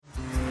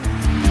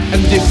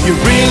And if you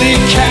really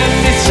can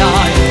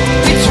decide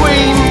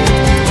between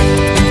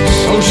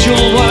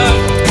social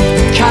work,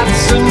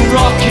 cats and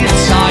rocket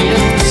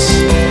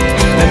science,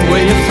 then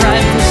we're your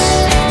friends.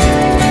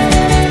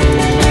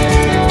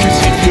 'Cause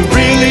if you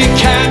really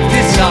can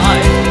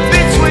decide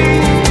between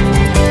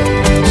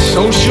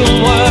social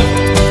work,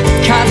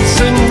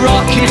 cats and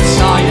rocket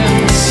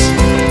science,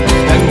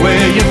 then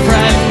we're your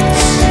friends.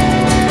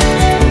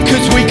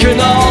 'Cause we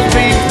can all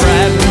be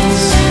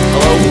friends.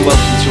 Hello and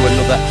welcome to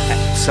another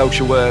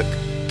Social Work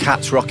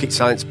Cats Rocket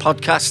Science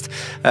podcast.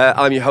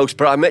 I'm your host,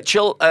 Brian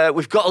Mitchell.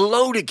 We've got a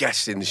load of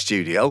guests in the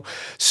studio.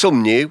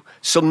 Some new,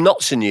 some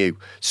not so new.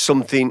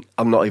 Something,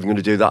 I'm not even going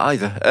to do that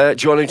either.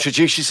 Do you want to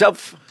introduce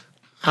yourself?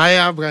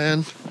 Hi,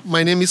 Brian.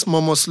 My name is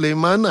Momo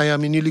Suleiman. I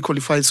am a newly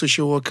qualified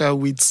social worker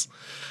with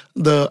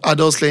the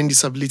Adults Learning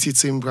Disability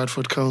Team,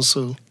 Bradford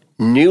Council.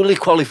 Newly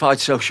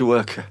qualified social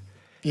worker.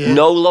 Yeah.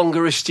 No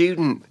longer a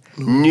student.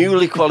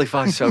 Newly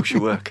qualified social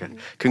worker.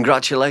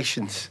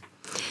 Congratulations.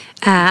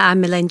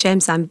 I'm Elaine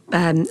James. I'm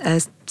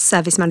a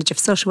service manager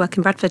for social work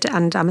in Bradford,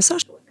 and I'm a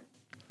social worker.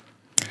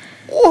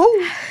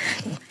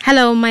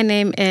 Hello, my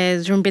name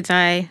is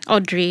Rumbidai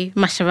Audrey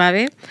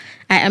Mashababe.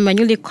 I am a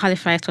newly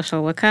qualified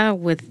social worker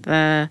with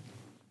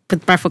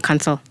Bradford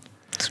Council.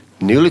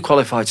 Newly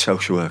qualified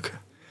social worker.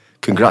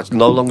 Congrats.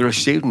 No longer a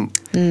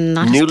student.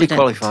 Not a Newly student.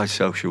 qualified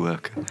social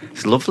worker.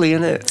 It's lovely,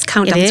 isn't it?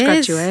 Countdown It to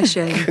is.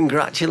 graduation.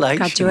 Congratulations.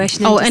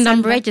 Graduation. Oh, in and I'm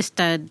December.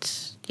 registered.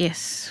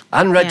 Yes.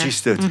 And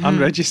registered.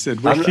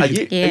 Unregistered. Are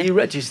Wicked. you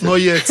registered? Not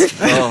yet.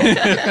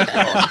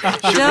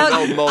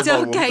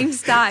 Don't get him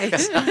started.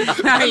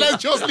 Right.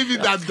 Let's just leave it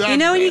at that. You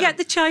know when you get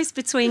the choice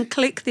between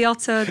click the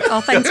auto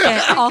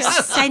authenticate or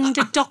send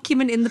a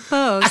document in the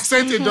I post?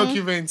 sent a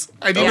document.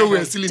 I didn't know we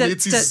were still in the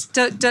 80s.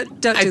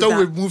 Don't I do thought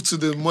we that. moved to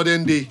the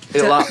modern day.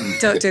 It'll happen.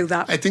 Don't do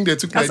that. I think they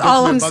took my That's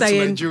all I'm document back to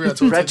saying. Nigeria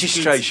to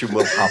Registration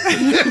will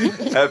happen.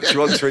 Do you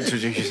want to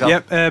introduce yourself?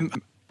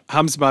 Yep.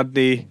 Hams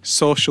Madney,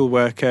 social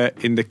worker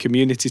in the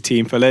community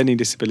team for learning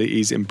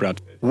disabilities in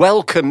Bradford.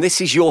 Welcome.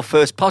 This is your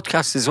first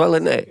podcast as well,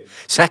 isn't it?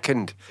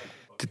 Second.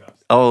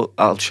 Oh,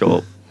 I'll show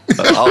up.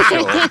 I'll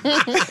show up.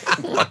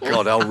 Oh my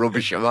God, how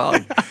rubbish am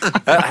I?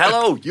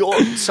 Hello.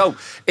 So,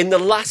 in the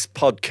last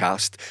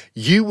podcast,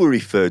 you were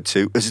referred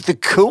to as the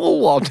cool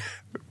one.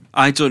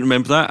 I don't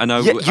remember that, and I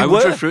Yeah, would you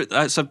were. refer it.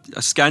 That's a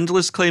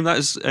scandalous claim. That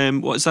is,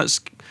 what is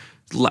that?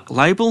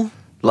 Libel?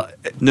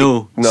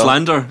 No,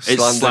 slander.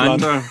 It's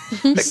slander.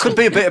 It could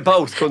be a bit of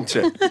both, couldn't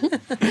it?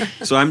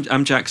 So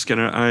I'm Jack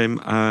Skinner.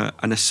 I'm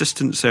an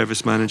assistant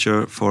service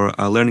manager for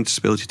a learning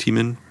disability team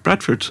in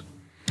Bradford.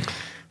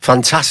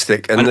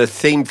 Fantastic. And the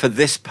theme for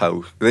this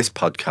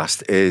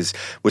podcast is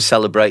we're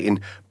celebrating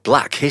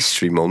Black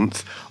History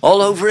Month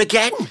all over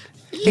again.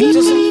 It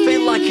doesn't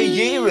feel like a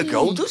year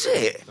ago, does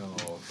it?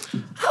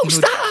 How's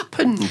that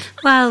happened?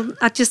 Well,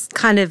 I'm just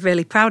kind of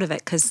really proud of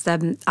it because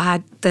I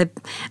had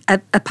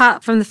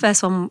apart from the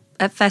first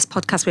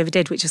podcast we ever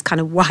did, which was kind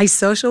of why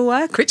social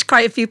work, which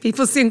quite a few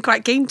people seemed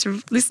quite keen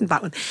to listen to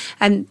that one.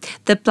 And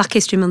the Black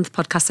History Month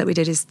podcast that we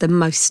did is the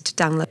most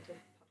downloaded.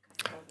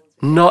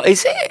 No,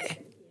 is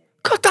it?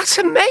 God, that's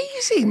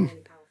amazing.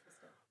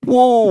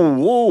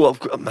 Whoa.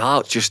 My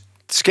heart just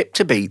skipped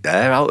a beat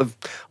there out of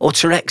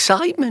utter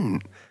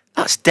excitement.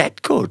 That's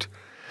dead good.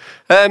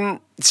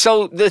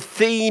 So the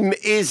theme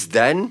is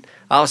then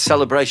our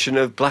celebration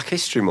of Black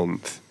History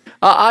Month.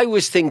 I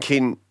was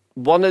thinking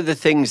one of the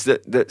things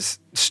that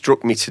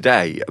struck me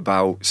today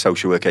about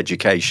social work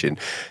education,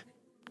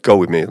 go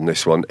with me on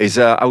this one, is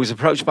I was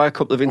approached by a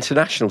couple of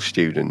international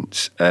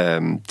students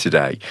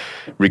today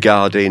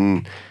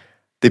regarding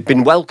they've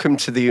been welcomed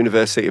to the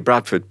University of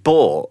Bradford,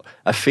 but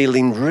are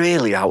feeling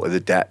really out of the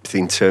depth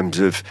in terms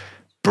of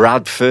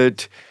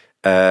Bradford,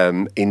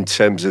 in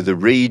terms of the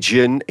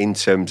region, in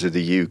terms of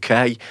the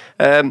UK.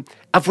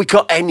 Have we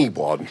got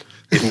anyone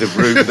in the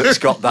room that's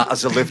got that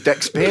as a lived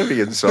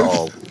experience at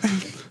all?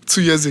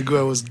 2 years ago,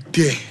 I was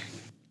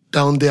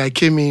down there. I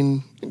came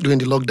in during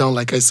the lockdown,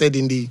 like I said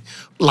in the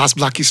last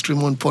Black History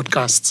Month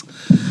podcast.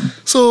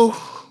 So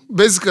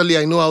basically,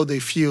 I know how they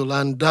feel,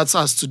 and that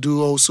has to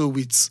do also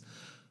with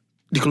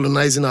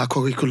decolonizing our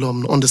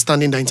curriculum,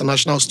 understanding that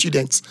international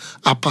students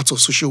are part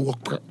of social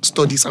work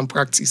studies and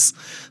practice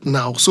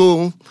now.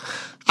 So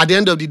at the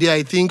end of the day,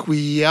 I think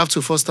we have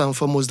to first and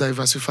foremost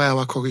diversify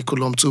our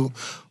curriculum to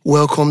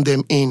welcome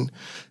them in.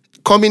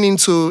 Coming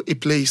into a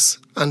place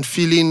and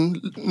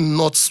feeling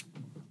not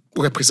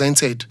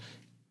represented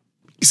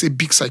is a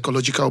big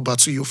psychological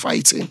battle you're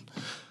fighting.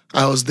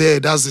 I was there.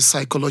 That's the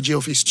psychology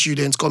of a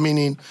student coming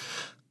in,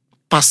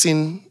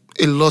 passing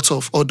a lot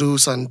of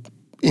hurdles and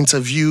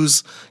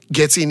interviews,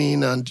 getting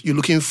in, and you're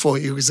looking for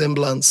a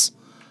resemblance,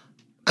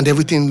 and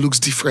everything looks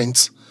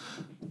different.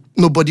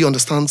 Nobody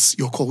understands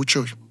your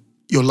culture,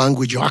 your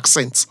language, your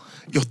accent,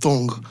 your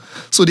tongue.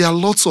 So there are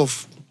lots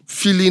of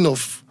feeling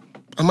of,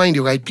 am I in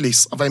the right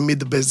place? Have I made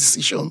the best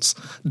decisions?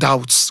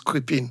 Doubts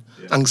creeping,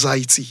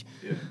 anxiety.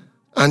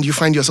 And you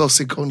find yourself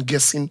second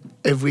guessing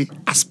every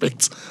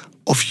aspect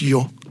of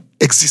your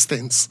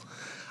existence.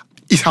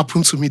 it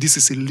happened to me. This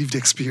is a lived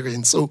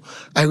experience. So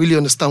I really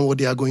understand what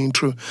they are going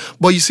through.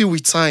 But you see,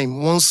 with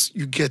time, once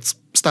you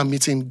start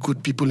meeting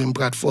good people in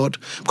Bradford,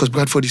 because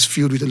Bradford is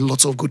filled with a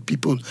lot of good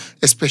people,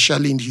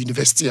 especially in the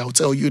university, I'll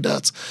tell you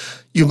that.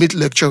 You meet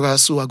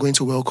lecturers who are going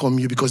to welcome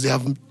you because they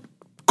have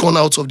gone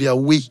out of their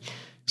way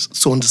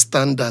to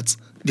understand that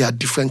there are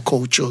different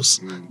cultures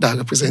that are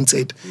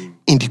represented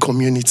in the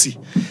community.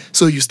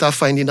 So you start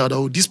finding out,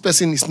 oh, this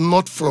person is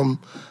not from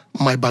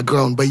my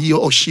background, but he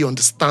or she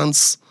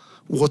understands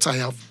what I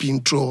have been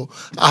through.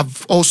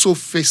 I've also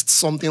faced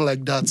something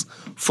like that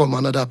from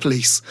another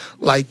place.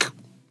 Like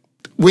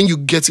when you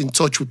get in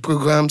touch with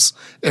programs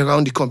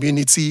around the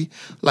community,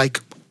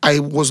 like I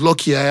was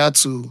lucky I had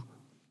to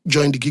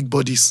join the Gig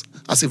Buddies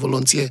as a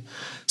volunteer.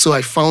 So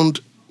I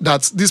found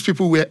that these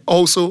people were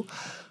also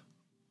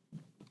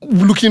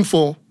looking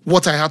for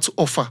what I had to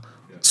offer.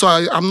 So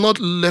I'm not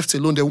left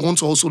alone. They want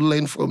to also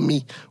learn from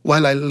me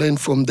while I learn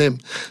from them.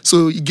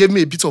 So it gave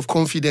me a bit of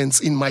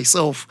confidence in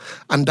myself,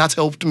 and that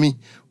helped me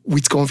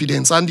with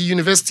confidence. And the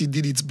university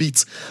did its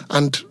bit,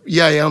 and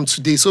here I am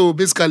today. So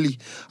basically,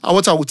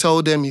 what I would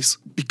tell them is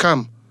be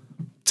calm,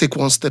 take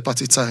one step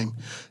at a time,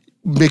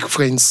 make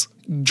friends,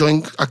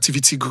 join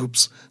activity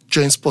groups,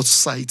 join sports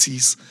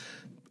societies,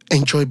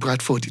 enjoy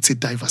Bradford. It's a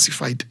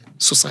diversified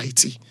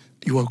society.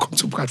 You're welcome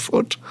to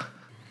Bradford.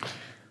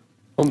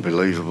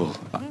 Unbelievable.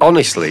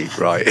 Honestly,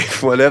 right,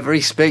 whenever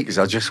he speaks,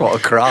 I just want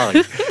to cry.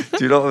 Do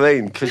you know what I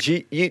mean? Because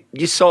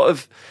you sort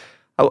of...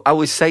 I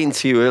was saying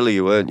to you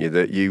earlier, weren't you,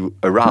 that you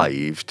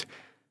arrived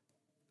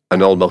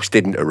and almost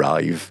didn't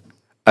arrive,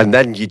 and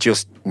then you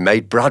just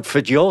made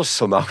Bradford yours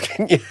somehow,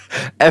 didn't you?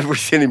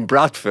 Everything in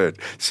Bradford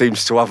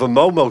seems to have a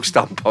Momo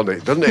stamp on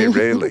it, doesn't it,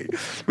 really?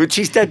 Which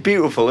is dead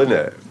beautiful, isn't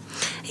it?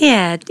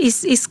 Yeah,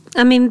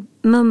 I mean,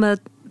 Momo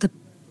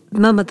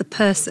the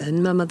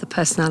person, Momo the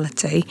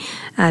personality,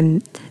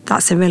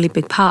 that's a really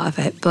big part of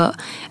it. But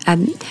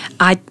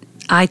I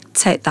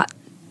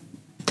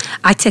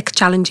take a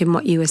challenge in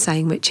what you were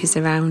saying, which is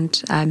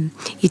around,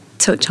 you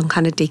touch on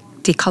kind of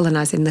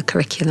decolonising the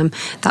curriculum.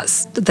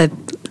 That's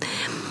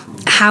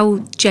how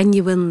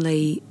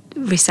genuinely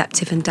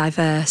receptive and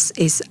diverse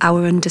is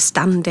our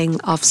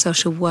understanding of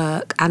social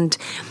work, and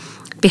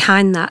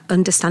behind that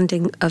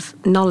understanding of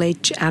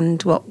knowledge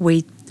and what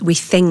we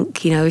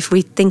think, if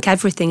we think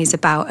everything is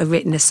about a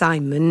written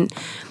assignment,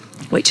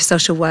 which a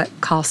social work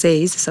course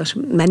is,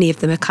 many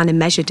of them are kind of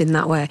measured in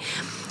that way,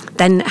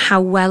 then how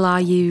well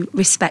are you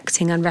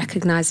respecting and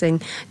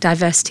recognising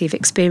diversity of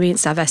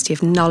experience, diversity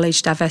of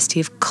knowledge, diversity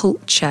of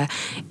culture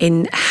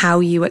in how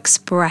you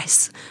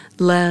express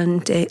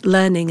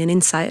learning and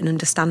insight and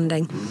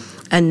understanding,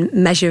 and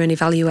measure and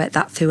evaluate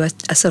that through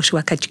a social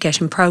work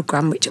education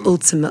programme, which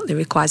ultimately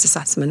requires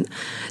assessment.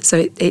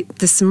 So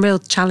there's some real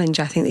challenge,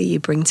 I think, that you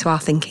bring to our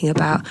thinking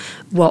about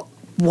what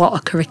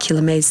a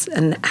curriculum is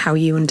and how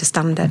you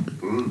understand it.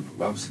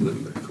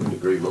 Absolutely, couldn't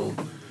agree more.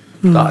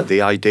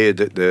 The idea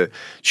that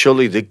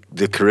surely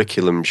the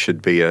curriculum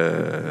should be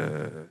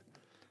a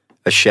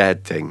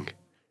shared thing.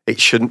 It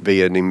shouldn't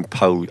be an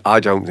imposed. I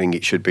don't think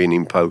it should be an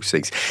imposed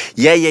thing.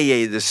 Yeah.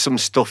 There's some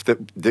stuff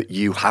that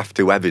you have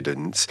to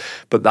evidence,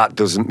 but that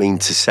doesn't mean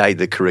to say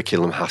the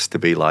curriculum has to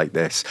be like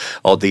this,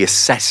 or the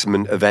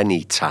assessment of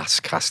any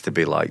task has to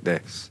be like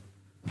this.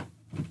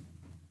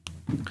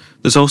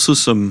 There's also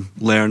some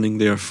learning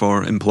there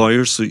for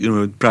employers.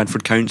 So,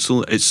 Bradford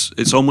Council,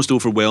 it's almost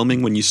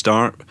overwhelming when you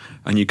start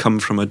and you come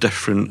from a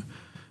different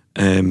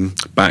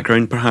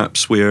background,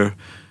 perhaps, where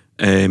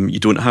you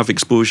don't have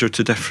exposure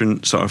to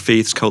different sort of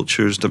faiths,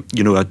 cultures,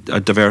 a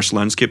diverse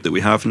landscape that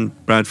we have in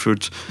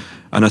Bradford.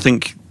 And I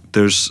think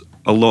there's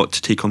a lot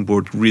to take on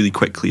board really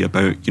quickly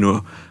about,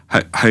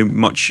 how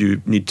much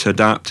you need to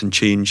adapt and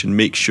change and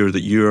make sure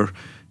that you're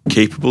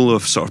capable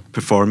of sort of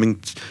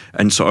performing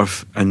and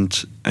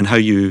and how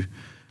you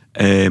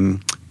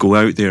go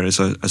out there as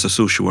a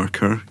social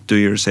worker, do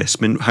your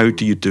assessment. How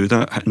do you do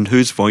that, and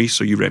whose voice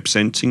are you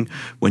representing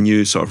when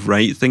you sort of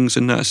write things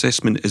in that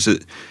assessment? Is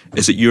it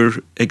your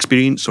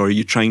experience, or are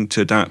you trying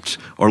to adapt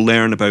or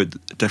learn about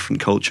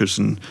different cultures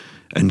and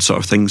sort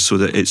of things so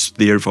that it's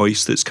their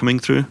voice that's coming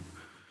through?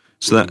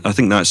 So that, I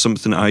think that's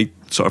something I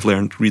sort of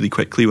learned really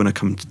quickly when I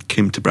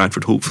came to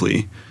Bradford,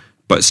 hopefully,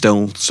 but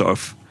still sort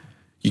of,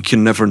 you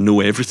can never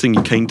know everything.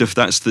 You kind of,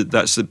 that's the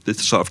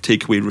sort of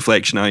takeaway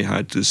reflection I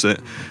had, is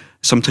that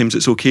sometimes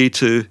it's okay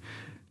to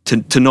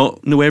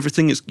not know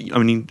everything.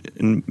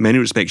 In many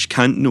respects, you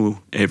can't know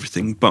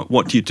everything, but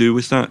what do you do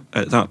with that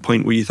at that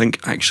point where you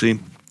think, actually,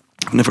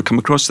 I've never come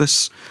across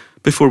this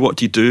before? What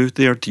do you do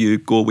there? Do you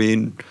go away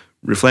and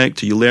reflect?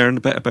 Do you learn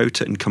a bit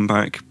about it and come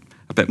back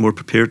a bit more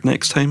prepared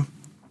next time?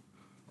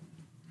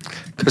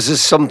 Because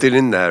there's something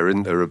in there,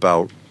 isn't there,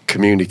 about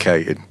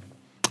communicating?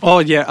 Oh,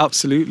 yeah,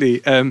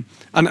 absolutely. And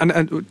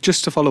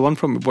just to follow on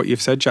from what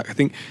you've said, Jack, I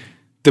think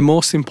the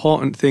most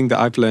important thing that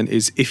I've learned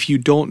is, if you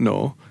don't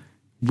know,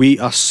 we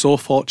are so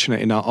fortunate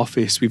in our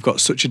office. We've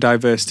got such a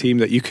diverse team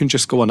that you can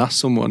just go and ask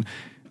someone,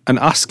 and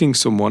asking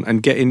someone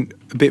and getting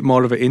a bit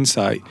more of an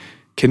insight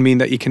can mean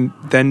that you can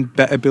then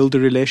better build a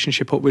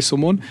relationship up with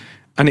someone.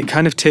 And it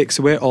kind of takes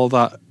away all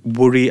that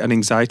worry and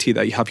anxiety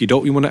that you have. You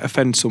want to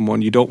offend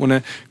someone. You don't want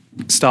to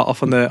start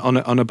off on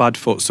a bad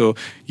foot. So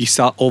you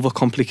start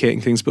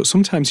overcomplicating things. But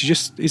sometimes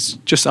it's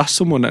just ask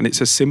someone, and it's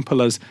as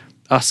simple as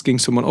asking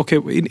someone, okay,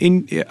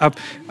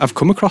 I've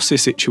come across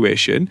this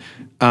situation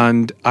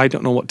and I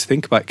don't know what to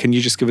think about it. Can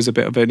you just give us a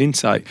bit of an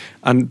insight?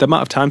 And the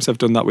amount of times I've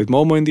done that with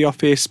Momo in the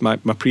office, my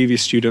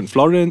previous student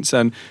Florence,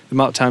 and the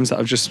amount of times that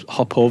I've just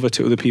hop over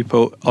to other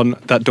people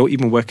that don't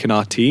even work in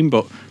our team,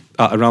 but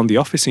around the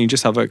office, and you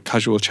just have a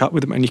casual chat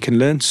with them, and you can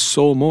learn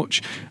so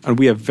much. And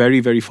we are very,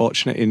 very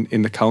fortunate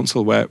in the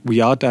council where we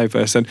are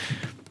diverse. And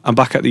I'm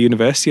back at the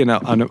university, and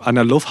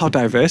I love how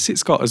diverse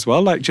it's got as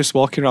well. Like just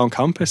walking around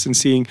campus and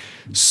seeing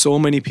so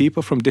many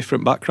people from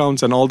different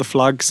backgrounds and all the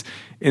flags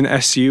in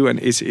SU, and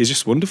it's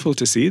just wonderful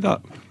to see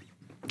that.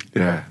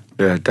 Yeah,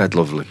 dead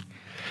lovely.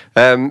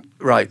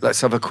 Right, let's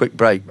have a quick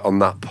break on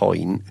that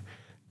point,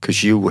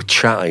 because you were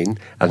chatting,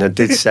 and I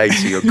did say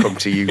to you, I'll come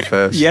to you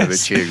first Yes. for the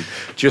tune,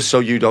 just so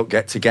you don't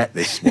get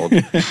this one.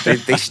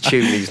 This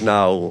tune is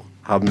now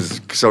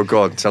happens. So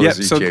go on, tell us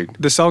the tune.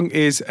 The song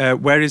is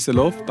 "Where Is the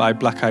Love" by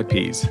Black Eyed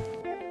Peas.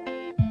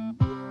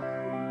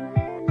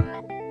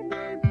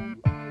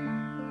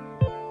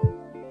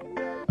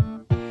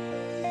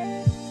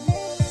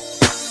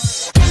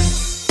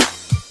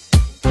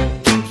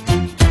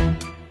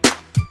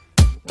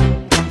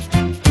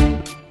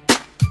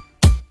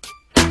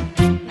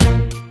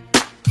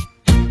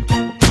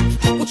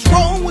 What's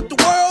wrong with the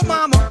world,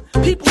 mama?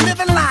 People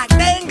living like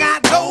they ain't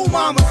got no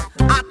mamas.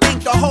 I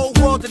think the whole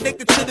world's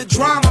addicted to the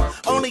drama,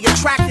 only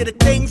attracted to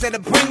things that'll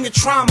bring the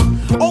trauma.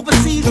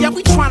 Overseas, yeah,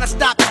 we trying to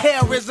stop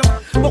terrorism,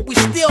 but we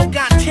still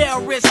got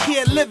terrorists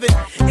here living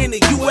in the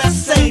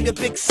USA, the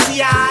big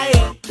CIA,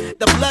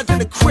 the Bloods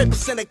and the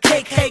Crips and the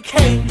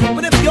KKK.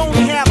 But if you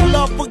only have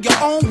love for your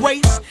own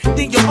race,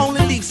 then you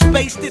only leave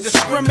space to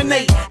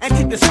discriminate, and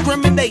to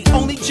discriminate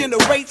only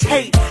generates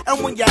hate.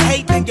 And when you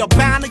hate, then you're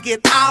bound to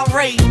get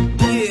irate.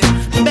 Yeah,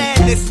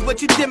 madness is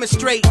what you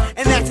demonstrate,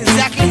 and that's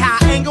exactly how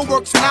anger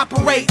works and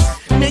operates.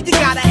 Man, you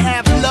gotta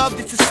have love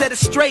just to set it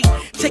straight.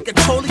 Take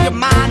control of your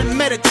mind and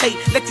meditate.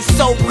 Let your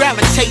soul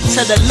gravitate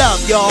to the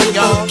love, y'all.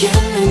 People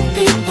killing,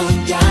 people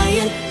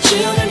dying,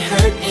 children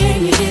hurt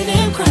and you hear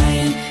them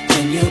crying.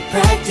 Can you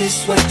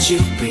practice what you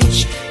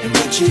preach, and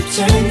would you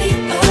turn the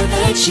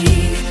other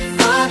cheek?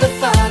 Father,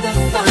 Father,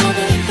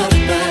 Father, help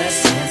us,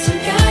 send some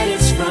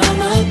guidance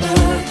from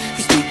above.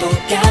 These people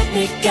got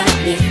me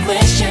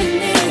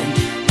questioning,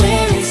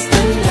 where is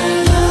the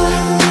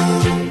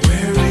love?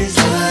 Where is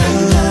the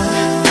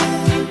love?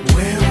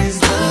 Where is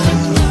the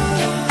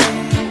love?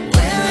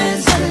 Where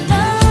is the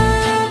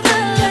love?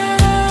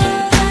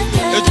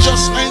 It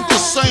just ain't the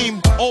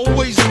same,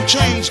 always in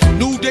change.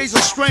 New days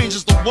are strange,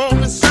 is the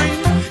world insane?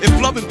 If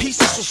love and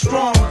peace is so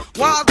strong,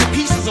 why are the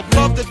pieces of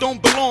love that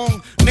don't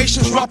belong?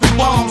 Nations dropping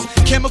bombs,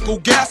 chemical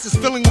gases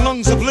filling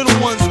lungs of little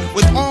ones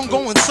with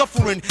ongoing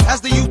suffering as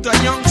the youth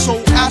are young.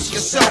 So ask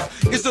yourself,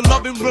 is the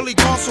loving really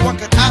gone? So I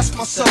could ask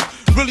myself,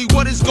 really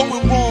what is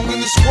going wrong in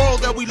this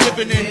world that we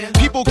living in?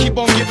 People keep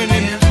on giving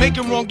in,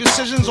 making wrong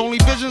decisions, only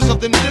visions of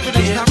them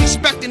dividends. Not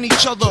respecting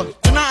each other,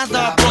 denying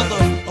thy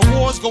brother. A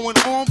war's going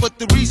on, but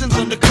the reason's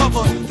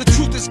undercover. The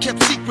truth is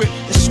kept secret,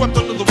 it's swept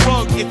under the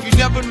rug. If you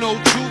never know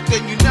truth,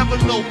 then you never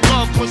know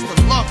love. What's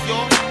the love,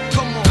 y'all?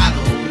 Come on, I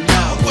don't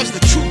know. Where's the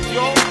truth,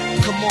 y'all?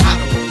 Come on, I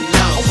don't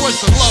know. Where's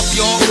the love,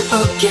 y'all?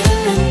 People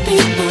killing,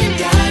 people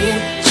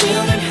dying,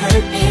 children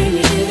hurt and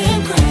you hear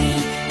them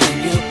crying. Can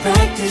you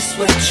practice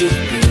what you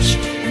preach,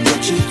 and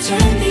would you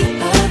turn the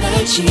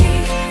other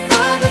cheek?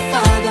 Father,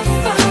 Father,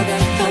 Father,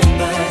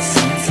 help us,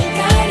 send some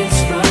guidance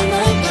from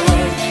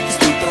above. These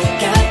people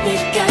got me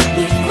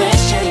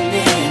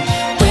questioning,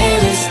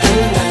 where is the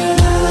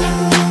love?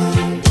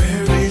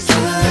 Where is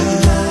the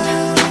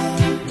love?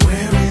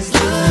 Where is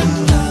the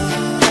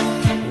love?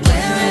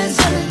 Where is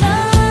the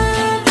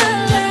love?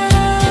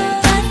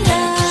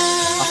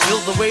 I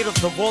feel the weight of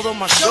the world on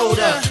my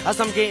shoulder. As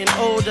I'm getting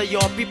older,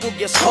 your people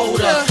gets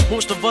colder.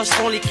 Most of us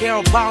only care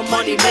about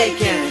money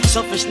making.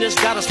 Selfishness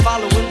got us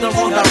following the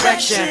wrong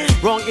direction.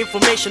 Wrong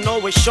information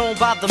always shown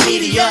by the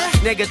media.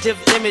 Negative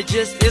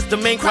images is the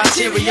main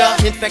criteria,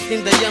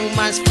 infecting the young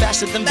minds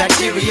faster than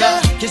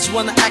bacteria. Kids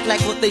wanna act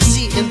like what they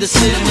see in the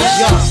cinemas,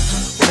 yeah.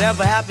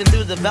 Whatever happened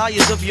to the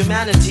values of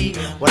humanity?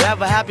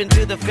 Whatever happened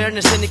to the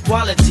fairness and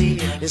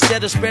equality?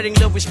 Instead of spreading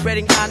love, we're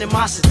spreading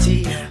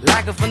animosity.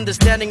 Lack of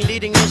understanding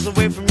leading us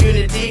away from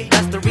unity.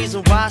 That's the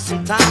reason why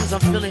sometimes I'm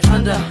feeling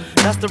under.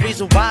 That's the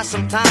reason why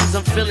sometimes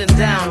I'm feeling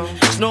down.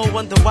 It's no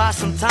wonder why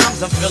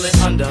sometimes I'm feeling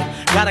under.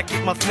 Gotta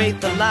keep my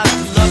faith alive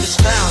till love is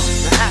found.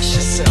 Now ask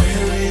yourself,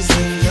 Where is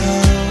the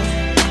love?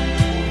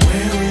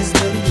 Where is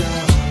the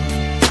love?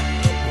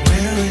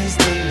 Where is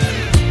the love?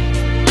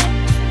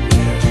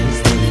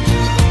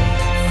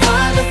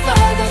 Father,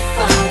 Father,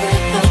 Father,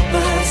 help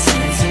us,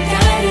 send some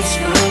guidance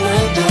from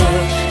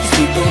above. These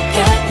people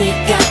got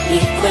me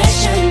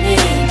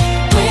questioning,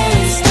 where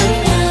is the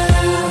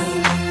love?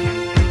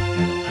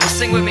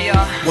 sing with me,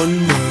 y'all. One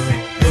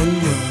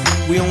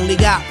word, We only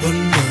got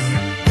one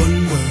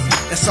word,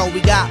 that's all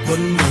we got.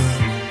 one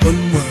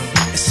word,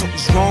 and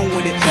something's wrong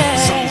with it.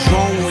 Something's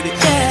wrong with it.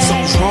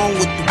 Something's wrong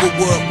with the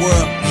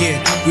world. Yeah,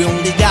 we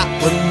only got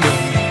one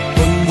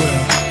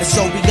world. That's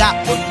all we got.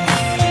 One world.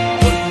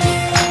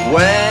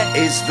 Where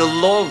is the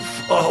love?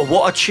 Oh,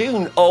 what a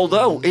tune.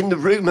 Although, in the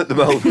room at the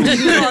moment, a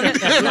little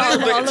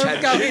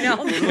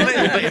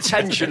bit of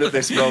tension at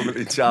this moment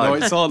in time. No,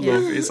 it's all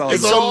love. It's all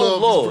It's love. all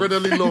love. love. It's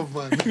brotherly love,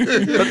 man.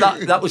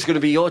 But that was going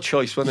to be your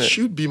choice, wasn't It it?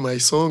 should be my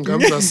song.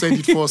 I'm gonna said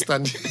it first,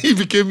 and it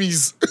became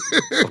his.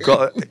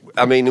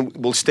 I mean,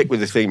 we'll stick with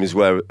the theme as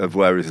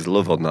where is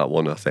love on that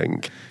one, I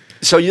think.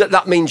 So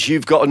that means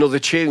you've got another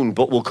tune,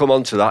 but we'll come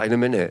on to that in a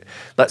minute.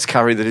 Let's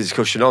carry the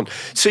discussion on.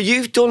 So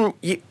you've done.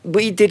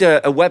 We did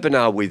a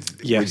webinar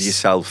with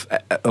yourself.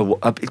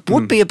 It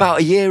would be about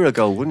a year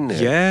ago, wouldn't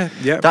it?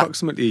 Yeah,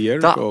 approximately a year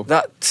ago.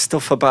 That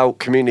stuff about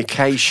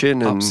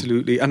communication and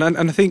absolutely, and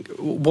I think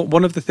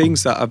one of the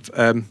things that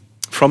I've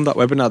from that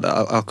webinar that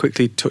I'll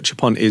quickly touch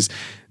upon is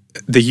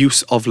the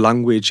use of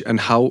language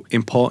and how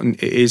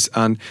important it is,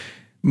 and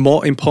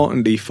more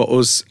importantly for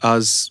us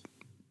as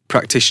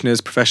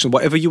practitioners, professionals,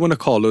 whatever you want to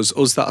call us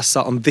that are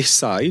sat on this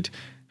side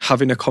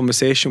having a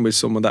conversation with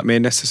someone that may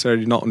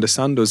necessarily not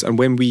understand us, and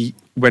when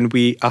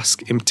we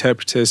ask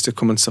interpreters to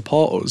come and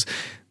support us,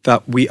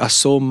 that we are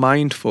so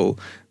mindful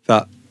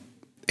that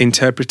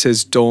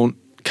interpreters don't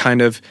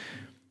kind of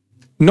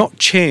not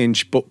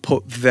change but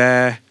put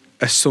their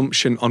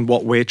assumption on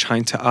what we're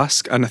trying to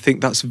ask. And I think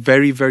that's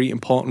very, very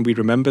important we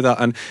remember that.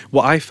 And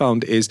what I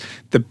found is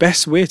the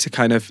best way to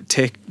kind of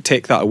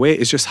take that away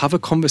is just have a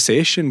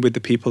conversation with the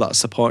people that are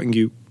supporting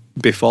you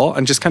before,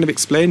 and just kind of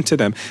explain to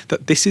them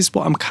that this is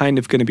what I'm kind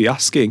of going to be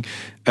asking,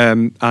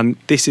 and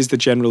this is the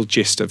general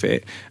gist of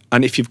it,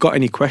 and if you've got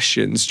any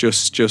questions,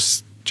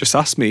 just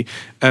ask me.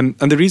 And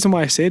the reason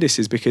why I say this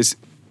is because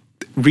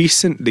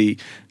recently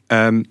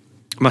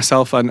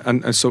myself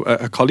and so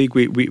a colleague,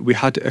 we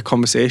had a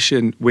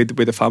conversation with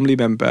a family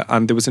member,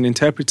 and there was an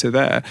interpreter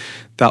there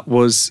that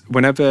was,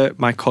 whenever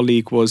my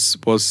colleague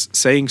was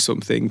saying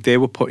something, they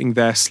were putting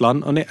their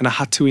slant on it, and I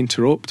had to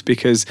interrupt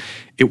because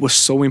it was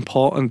so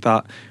important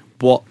that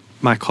what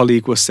my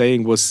colleague was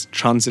saying was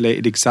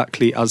translated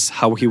exactly as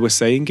how he was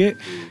saying it.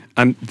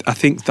 And I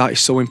think that is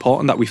so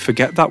important that we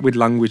forget that with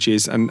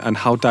languages and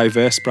how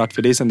diverse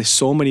Bradford is. And there's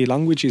so many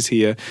languages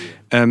here,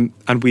 and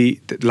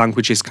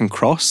languages can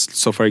cross.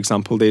 So, for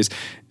example, there's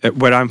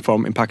where I'm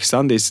from in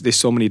Pakistan, there's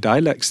so many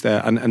dialects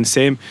there. And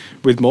same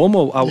with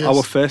Momo,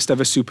 our first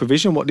ever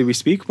supervision. What did we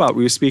speak about?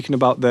 We were speaking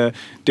about the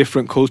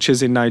different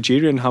cultures in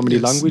Nigeria and how many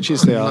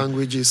languages there are.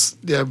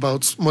 There are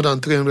about more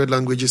than 300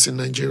 languages in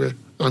Nigeria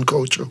and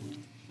culture.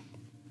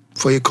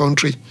 For a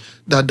country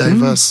that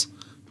diverse.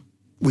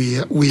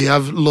 We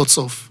have lots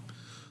of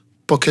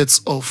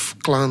pockets of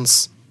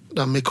clans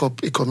that make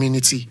up a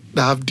community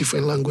that have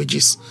different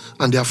languages,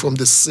 and they are from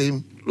the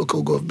same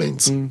local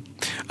governments.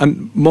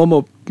 And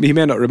Momo, he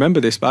may not remember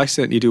this, but I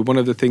certainly do. One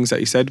of the things that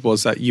he said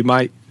was that you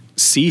might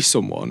see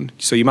someone,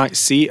 so you might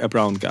see a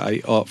brown guy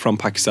or from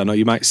Pakistan, or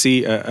you might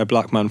see a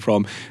black man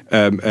from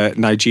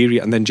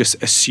Nigeria, and then just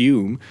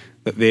assume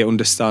that they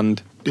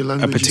understand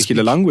a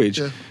particular language.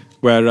 Yeah.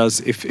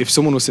 Whereas if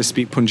someone was to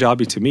speak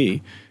Punjabi to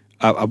me,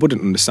 I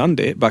wouldn't understand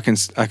it, but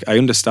I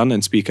understand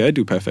and speak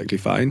Urdu perfectly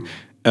fine.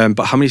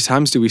 But how many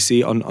times do we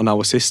see on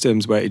our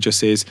systems where it just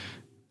says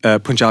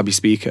Punjabi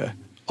speaker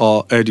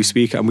or Urdu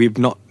speaker, and we've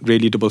not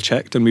really double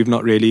checked and we've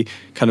not really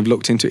kind of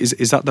looked into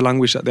is that the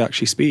language that they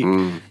actually speak,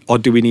 or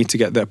do we need to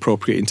get the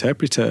appropriate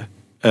interpreter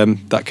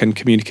that can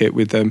communicate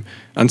with them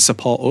and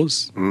support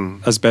us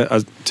as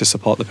to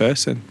support the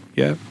person?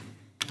 Yeah.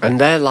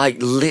 And they're like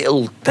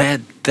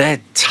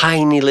they're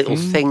tiny little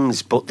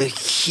things, but they're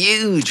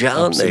huge,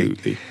 aren't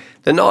Absolutely. they?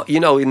 They're not,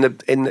 in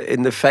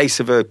the face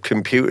of a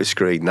computer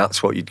screen.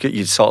 That's what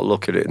you'd sort of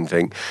look at it and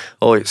think,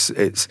 oh,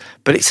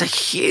 but it's a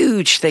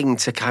huge thing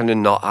to kind of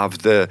not have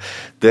the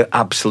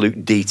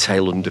absolute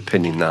detail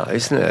underpinning that,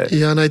 isn't it?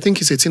 Yeah, and I think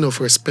it's a thing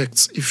of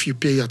respect if you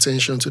pay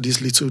attention to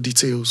these little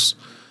details.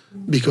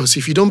 Because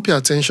if you don't pay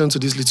attention to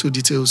these little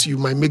details, you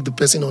might make the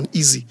person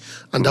uneasy,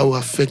 and that will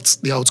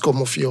affect the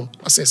outcome of your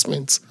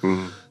assessment.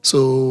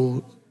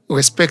 So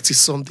respect is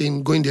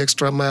something, going the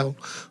extra mile,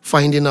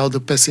 finding out the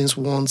person's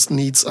wants,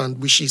 needs, and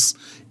wishes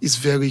is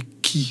very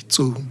key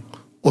to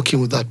working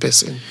with that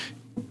person.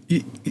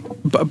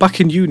 Back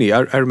in uni,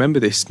 I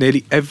remember this,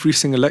 nearly every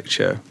single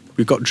lecture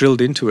we got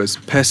drilled into us,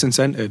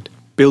 person-centred,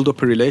 build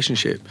up a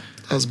relationship.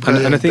 That's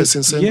Brian, and I think,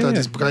 person-centred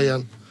is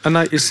Brian. And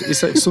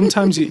it's like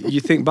sometimes you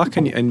think back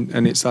and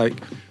it's like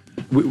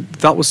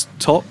that was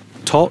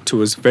taught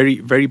to us very,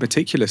 very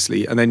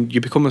meticulously, and then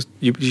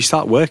you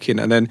start working,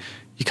 and then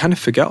you kind of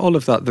forget all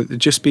of that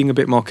just being a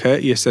bit more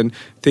courteous and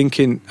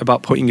thinking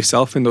about putting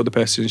yourself in the other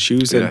person's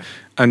shoes,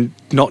 and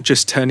not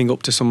just turning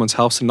up to someone's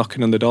house and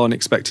knocking on the door and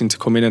expecting to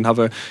come in and have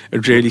a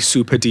really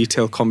super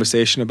detailed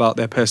conversation about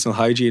their personal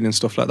hygiene and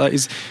stuff like that.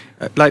 Is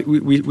like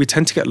we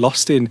tend to get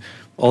lost in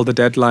all the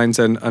deadlines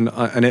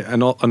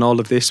and all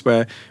of this,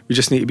 where we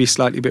just need to be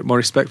slightly a bit more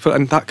respectful,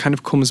 and that kind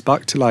of comes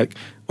back to like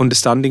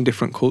understanding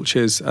different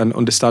cultures and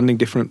understanding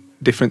different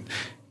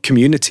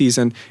communities.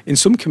 And in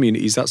some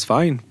communities that's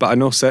fine, but I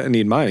know certainly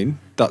in mine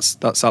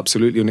that's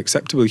absolutely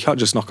unacceptable. You can't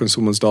just knock on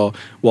someone's door,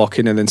 walk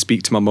in, and then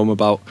speak to my mum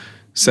about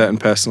certain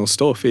personal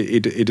stuff.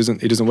 It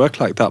doesn't work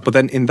like that. But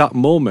then in that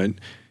moment,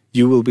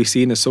 you will be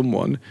seen as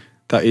someone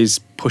that is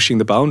pushing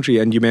the boundary,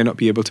 and you may not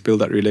be able to build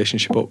that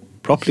relationship up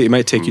properly. It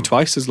might take you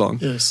twice as long.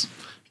 Yes.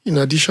 In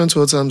addition to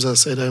what Hamza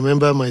said, I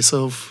remember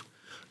myself,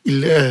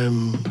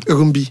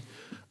 Rumbi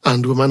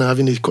and Roman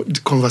having a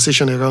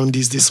conversation around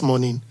this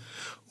morning.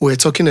 We're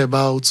talking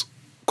about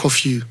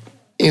curfew.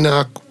 In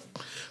our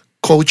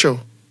culture,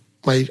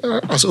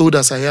 as old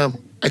as I am,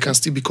 I can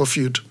still be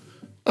curfewed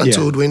and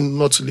told when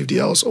not to leave the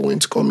house or when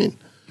to come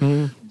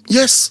in.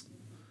 Yes.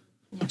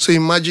 So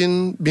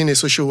imagine being a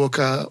social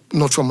worker,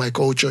 not from my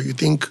culture. You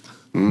think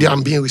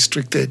I'm being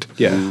restricted.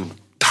 Yeah.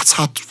 That's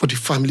hard for the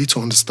family to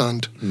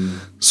understand.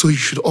 So you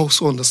should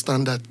also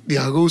understand that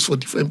there are roles for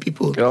different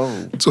people.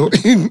 So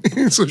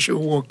in social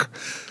work.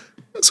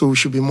 So we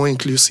should be more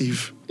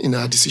inclusive in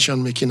our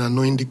decision making, and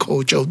knowing the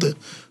culture of the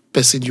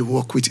person you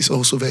work with is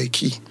also very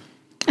key.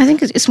 I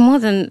think it's more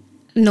than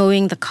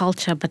knowing the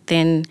culture, but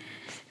then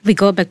we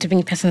go back to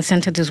being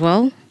person-centered as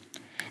well.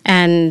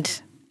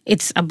 And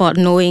it's about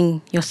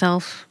knowing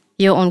yourself,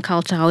 your own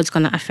culture, how it's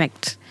going to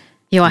affect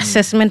your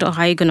assessment or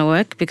how you're going to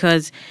work.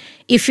 Because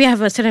if you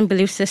have a certain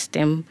belief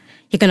system,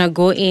 you're going to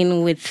go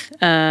in with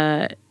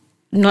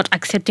not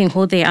accepting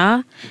who they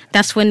are.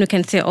 That's when we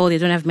can say, oh, they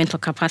don't have mental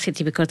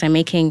capacity because they're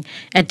making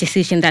a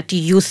decision that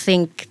you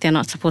think they're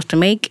not supposed to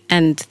make.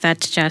 And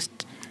that's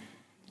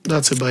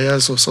a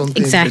bias or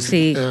something.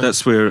 Exactly.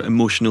 That's where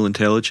emotional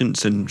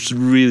intelligence and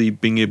really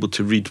being able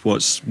to read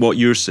what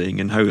you're saying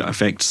and how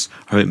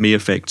it may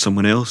affect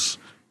someone else,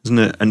 isn't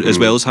it? And as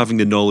well as having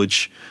the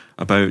knowledge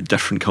about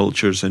different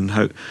cultures and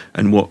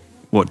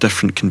what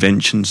different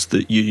conventions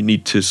that you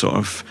need to sort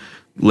of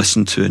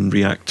listen to and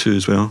react to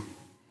as well.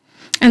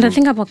 And the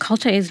thing about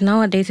culture is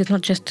nowadays it's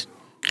not just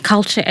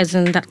culture as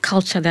in that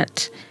culture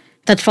that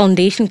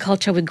foundation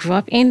culture we grew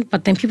up in,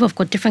 but then people have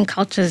got different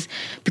cultures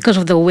because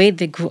of the way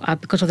they grew up,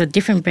 because of the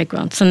different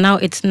backgrounds. So now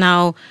it's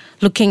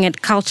looking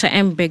at culture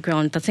and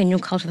background. That's a new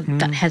culture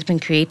that has been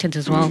created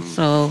as well.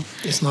 So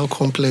it's now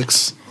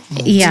complex,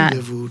 yeah.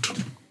 multi-leveled.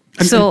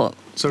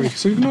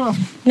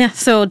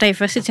 So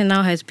diversity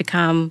now has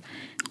become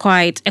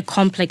quite a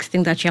complex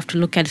thing that you have to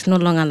look at. It's no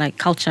longer like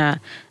culture,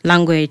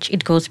 language.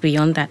 It goes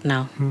beyond that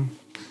now.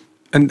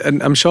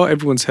 And I'm sure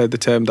everyone's heard the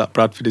term that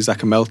Bradford is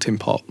like a melting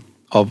pot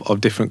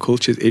of different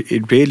cultures.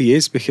 It really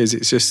is, because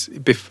it's just...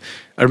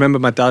 I remember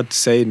my dad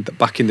saying that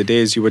back in the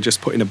days you were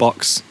just put in a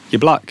box, you're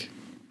black,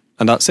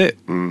 and that's it.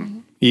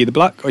 You're either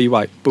black or you're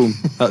white. Boom,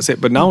 that's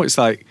it. But now it's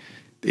like,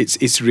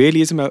 it's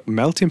really is a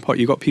melting pot.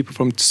 You've got people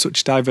from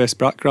such diverse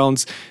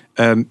backgrounds,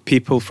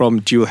 people from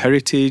dual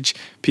heritage,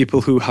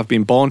 people who have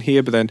been born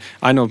here, but then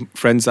I know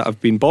friends that have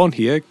been born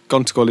here,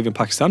 gone to go live in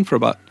Pakistan for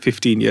about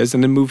 15 years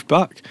and then moved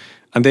back.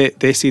 And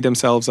they see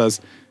themselves as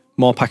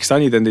more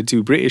Pakistani than they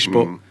do British,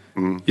 but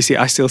you see,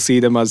 I still see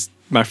them as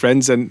my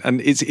friends, and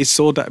it's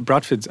so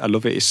Bradford, I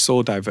love it. It's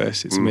so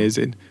diverse. It's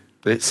amazing.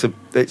 It's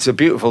a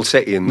beautiful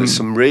city, and there's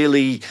some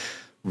really,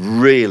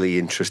 really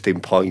interesting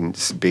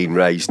points being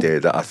raised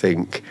here that I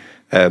think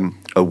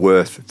are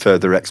worth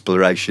further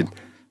exploration.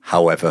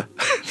 However,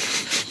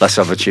 let's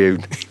have a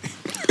tune.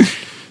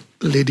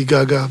 Lady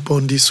Gaga,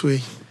 Born This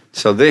Way.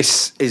 So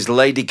this is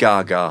Lady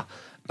Gaga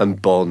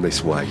and Born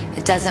This Way.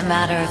 It doesn't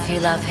matter if you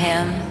love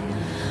him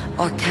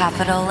or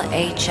capital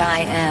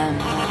H-I-M.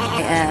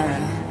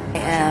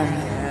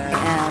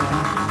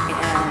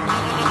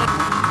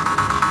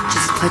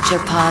 Just put your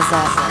paws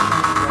up,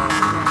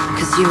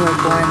 'cause you were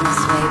born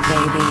this way,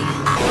 baby.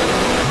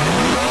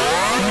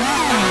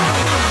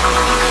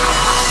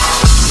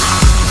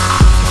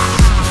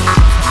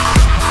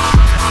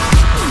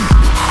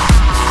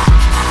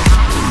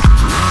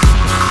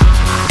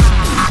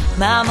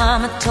 My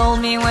mama told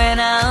me when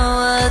I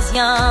was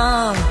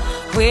young,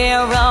 we're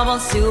all born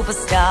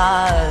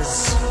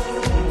superstars.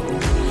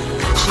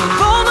 She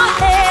rolled my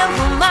hair,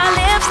 put my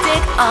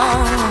lipstick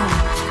on,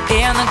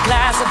 in a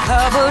glass of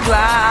her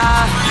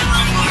boudoir.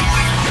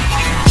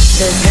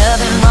 There's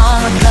nothing wrong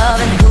with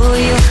loving who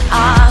you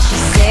are, she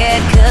said,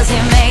 'cause he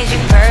made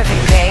you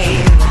perfect,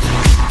 babe.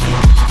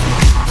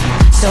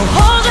 So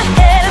hold your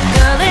head up,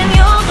 girl, and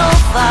you'll go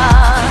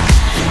far.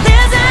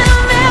 Listen to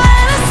me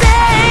when I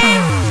say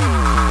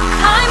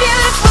I'm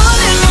beautiful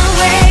in my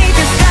way,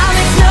 'cause I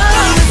make no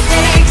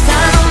mistakes.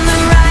 I'm on the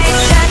right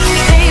track,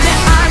 baby,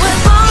 I was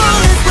born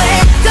this way.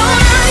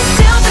 Don't hurt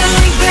yourself and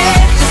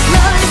regret, just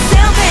love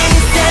yourself and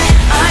you said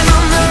I'm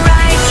on the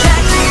right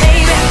track,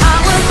 baby, I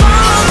was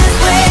born this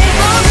way.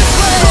 Born this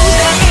way.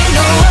 There ain't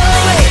no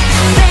other way,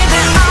 baby,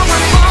 I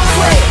was born this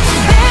way.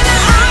 Baby,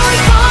 I was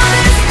born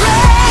this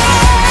way.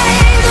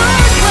 Born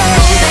this way.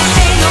 There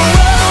ain't no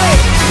other way,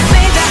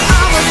 baby,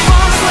 I was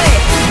born this way.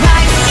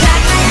 Right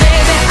track,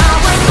 baby, I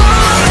was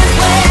born this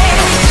way.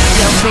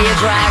 Don't be a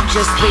drag,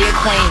 just be a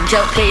queen.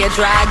 Don't be a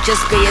drag,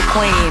 just be a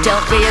queen.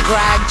 Don't be a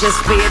drag,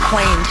 just be a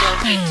queen.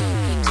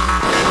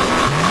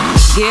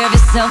 Give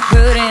yourself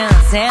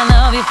prudence and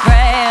love your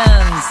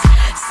friends.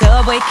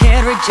 Subway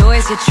kid,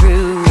 rejoice your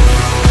truth.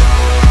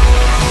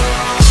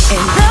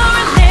 In the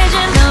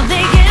religion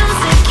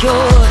insecure.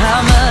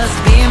 I must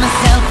be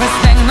myself,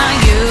 respect my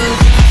youth.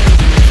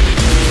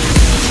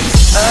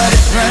 A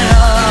different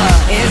law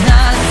is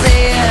not a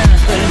sin.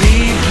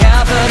 Believe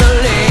capital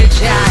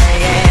H I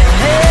am.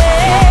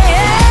 Hey,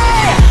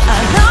 I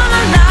don't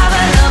alive,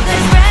 I love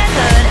this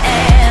record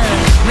and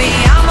me,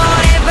 I'm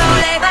on it,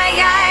 roll it by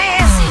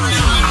eyes.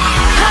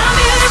 I'm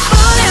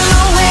beautiful in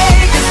my way,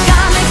 'cause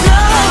God makes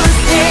no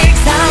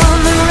mistakes. I'm on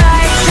the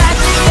right track,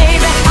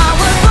 baby, I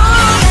was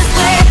born this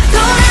way.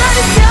 Don't hurt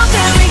yourself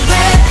and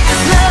regret,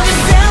 'cause love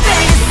yourself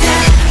and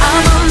yourself.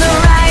 I'm on the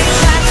right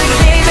track,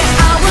 baby,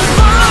 I was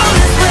born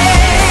this way.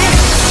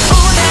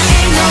 Oh, there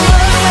ain't no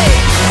other way,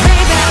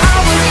 baby, I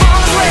was born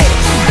this way.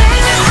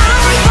 Baby, I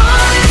was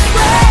born this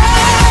way,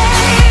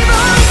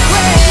 born this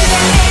way.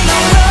 There ain't no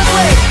other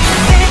way,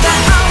 baby,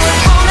 I was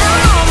born.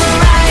 I'm on the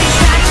right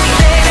track,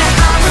 baby,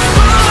 I was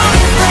born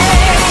this way.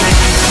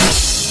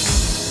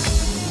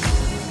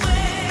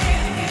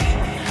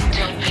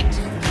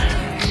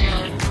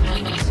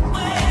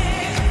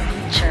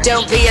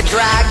 Don't be a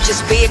drag,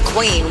 just be a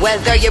queen.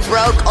 Whether you're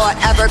broke or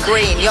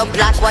evergreen, your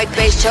black, white,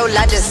 beige,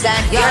 chola descent,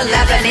 you're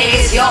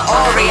Lebanese, you're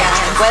Orient.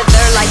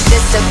 Whether life's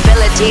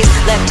disabilities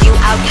left you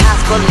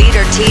outcast but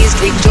leader teased,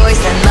 rejoice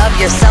and love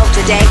yourself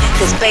today,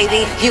 'cause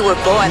baby, you were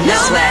born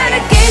this way. No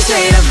matter gay,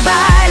 straight or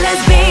bi,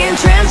 lesbian,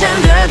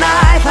 transgender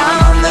life,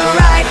 I'm on the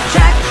right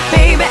track,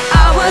 baby,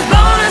 I was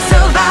born to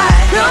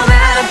survive. No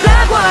matter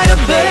black, white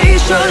or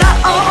beige, chola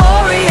or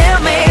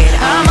Orient made,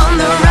 I'm on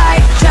the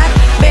right track,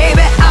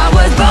 baby, I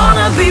was born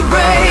to be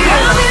brave.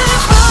 I'm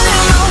beautiful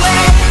in my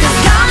way, 'cause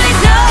God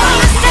makes no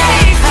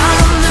mistakes. I'm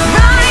on the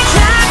right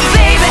track,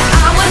 baby,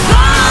 I was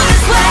born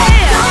this way.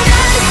 Don't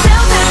judge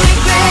yourself and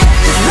regret,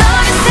 'cause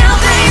love yourself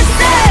and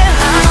yourself.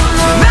 I'm on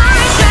the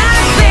right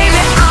track,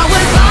 baby, I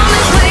was born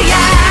this way,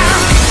 yeah.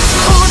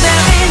 Oh,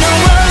 there ain't no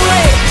other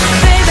way,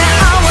 baby,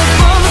 I was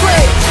born this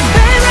way.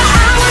 Baby,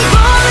 I was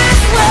born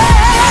this way,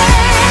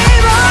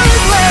 born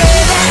this way.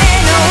 There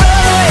ain't no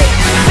other way,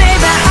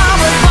 baby, I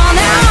was born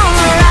now on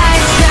the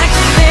right track,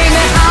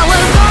 baby, I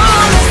was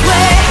born this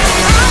way.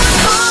 I was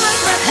born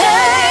this way,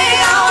 hey,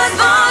 I was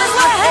born this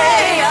way,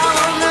 hey, I'm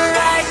on the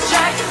right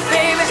track,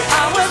 baby,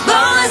 I was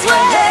born this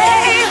way,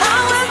 hey, I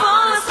was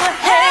born this way,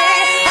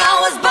 hey, I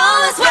was born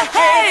this way,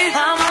 hey,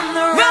 I'm on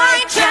the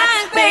right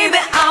track, baby,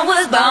 I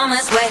was born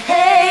this way,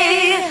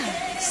 hey.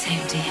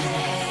 Same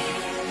DNA,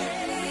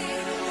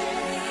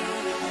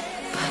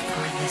 but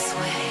born this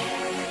way.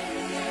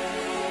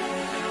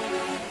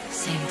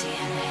 Same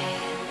DNA,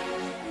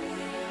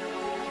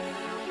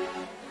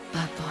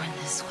 but born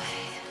this way.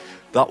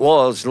 That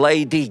was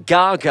Lady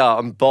Gaga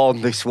and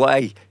Born This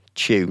Way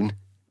tune.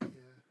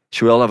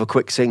 Should we all have a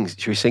quick sing?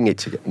 Should we sing it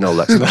together? No,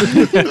 let's not.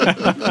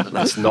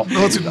 Let's not.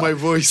 Not do in that. my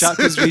voice. Jack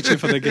was reaching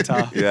for the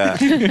guitar. Yeah.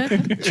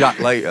 Jack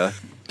later.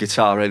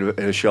 Guitar in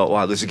a short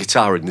while. There's a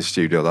guitar in the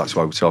studio, that's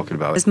why we're talking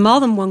about it. There's more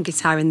than one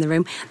guitar in the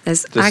room.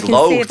 There's I can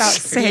loads. see about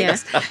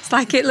 6. It's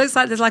like it looks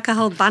like there's like a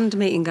whole band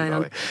meeting going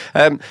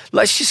on.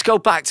 Let's just go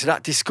back to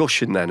that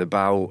discussion then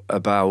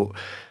about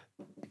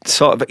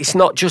sort of, it's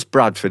not just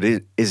Bradford,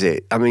 is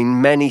it? I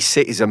mean, many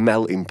cities are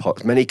melting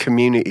pots, many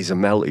communities are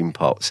melting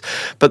pots.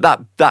 But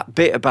that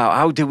bit about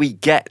how do we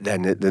get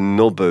then at the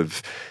nub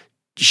of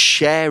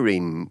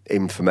sharing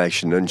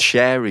information and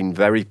sharing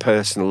very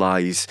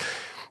personalised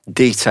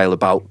detail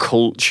about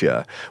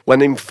culture,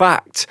 when in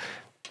fact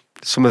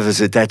some of us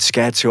are dead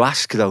scared to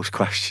ask those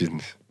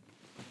questions.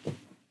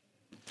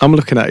 I'm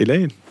looking at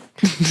Elaine.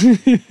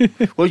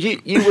 Well,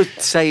 you were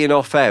saying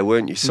off air,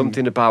 weren't you?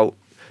 Something about,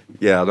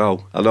 yeah, I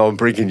know I'm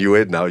bringing you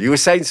in now. You were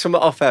saying something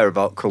off air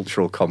about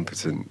cultural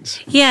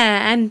competence.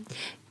 Yeah,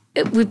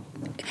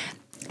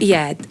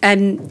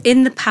 and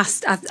in the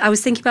past, I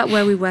was thinking about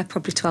where we were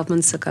probably 12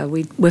 months ago.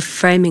 We were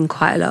framing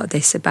quite a lot of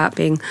this about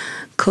being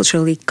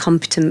culturally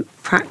competent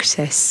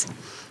practice.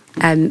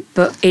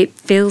 But it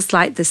feels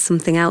like there's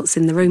something else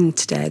in the room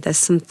today. There's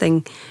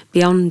something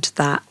beyond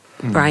that,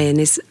 Brian,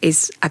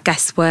 is I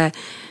guess where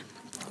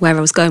I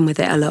was going with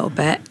it a little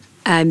bit.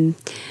 I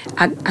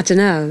don't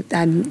know,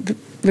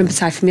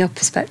 Rimbatai, from your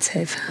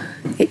perspective,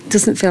 it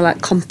doesn't feel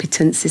like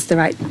competence is the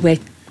right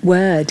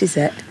word, is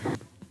it?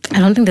 I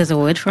don't think there's a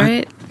word for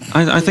it.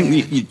 I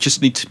think you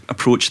just need to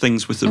approach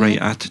things with the right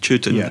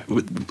attitude and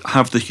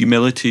have the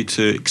humility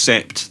to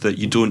accept that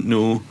you don't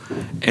know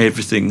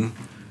everything.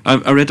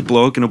 I read a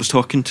blog and I was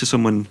talking to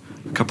someone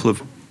a couple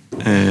of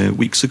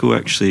weeks ago,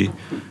 actually.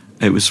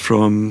 It was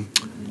from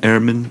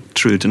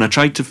Ermintrude, and I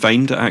tried to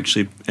find it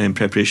actually in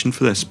preparation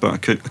for this, but I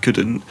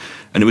couldn't.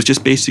 And it was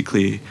just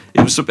basically,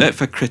 it was a bit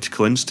of a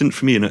critical instant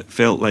for me, and it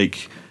felt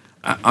like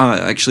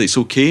actually it's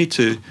okay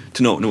to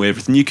not know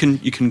everything. You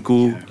can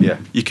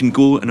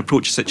go and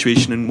approach a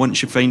situation, and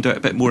once you find out a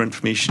bit more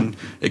information,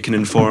 it can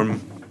inform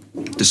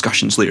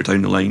discussions later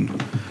down the line.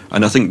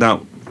 And I think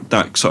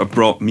that sort of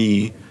brought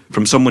me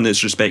from someone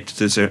that's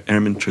respected as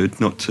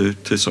Ermintrude, not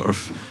to sort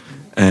of.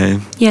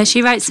 Yeah,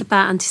 she writes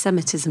about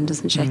anti-Semitism,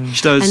 doesn't she?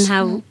 She does. And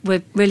how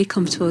we're really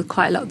comfortable with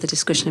quite a lot of the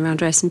discussion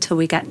around race until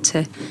we get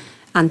to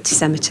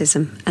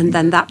anti-Semitism, and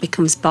then that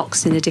becomes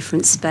boxed in a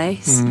different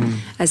space,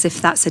 as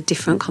if that's a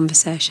different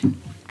conversation.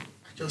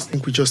 just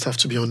think we just have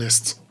to be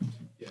honest.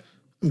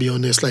 Be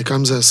honest. Like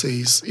Hamza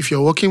says, if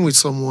you're working with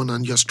someone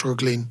and you're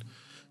struggling,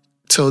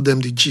 tell them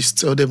the gist.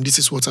 Tell them this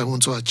is what I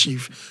want to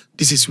achieve.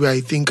 This is where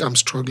I think I'm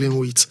struggling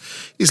with.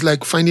 It's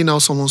like finding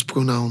out someone's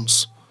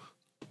pronouns.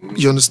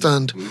 You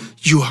understand?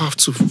 You have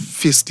to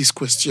face these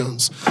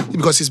questions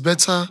because it's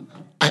better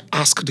I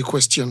ask the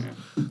question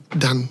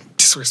than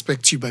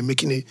disrespect you by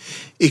making a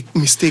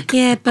mistake.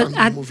 Yeah, but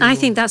I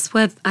think that's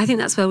where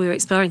we were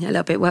exploring it a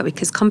little bit, weren't we?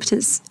 Because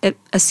competence, it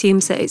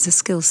assumes that it's a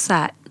skill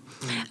set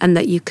and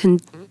that you can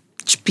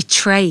be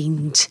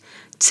trained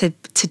to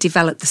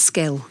develop the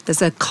skill.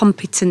 There's a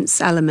competence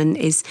element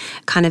is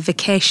kind of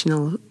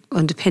vocational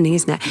underpinning,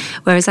 isn't it?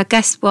 Whereas I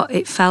guess what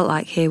it felt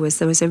like here was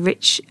there was a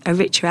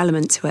richer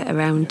element to it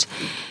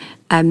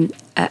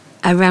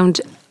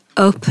around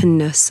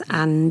openness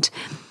and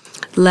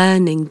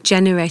learning,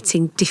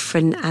 generating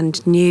different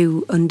and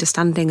new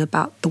understanding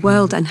about the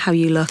world and how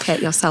you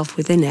locate yourself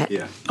within it.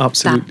 Yeah,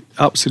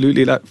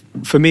 absolutely. Like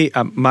for me,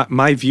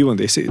 my view on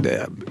this,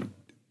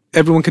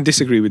 everyone can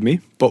disagree with me,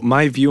 but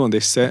my view on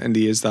this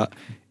certainly is that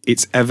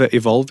it's ever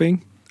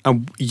evolving,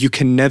 and you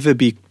can never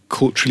be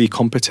culturally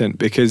competent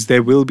because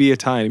there will be a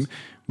time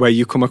where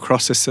you come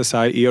across a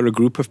society or a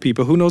group of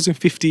people, who knows in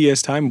 50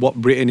 years' time what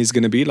Britain is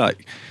going to be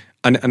like.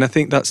 And I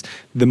think that's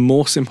the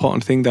most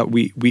important thing that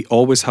we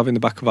always have in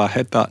the back of our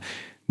head, that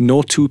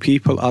no two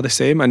people are the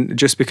same. And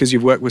just because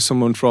you've worked with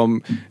someone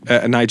from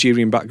a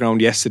Nigerian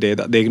background yesterday,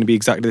 that they're going to be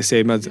exactly the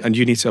same as, and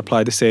you need to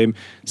apply the same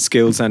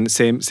skills and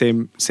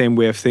same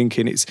way of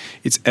thinking.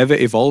 It's ever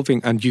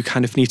evolving, and you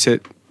kind of need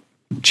to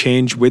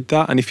change with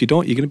that. And if you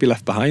don't, you're going to be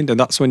left behind, and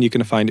that's when you're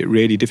going to find it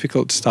really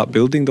difficult to start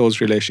building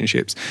those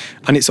relationships.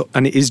 And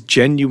it is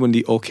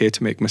genuinely okay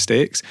to make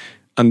mistakes.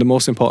 And the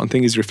most important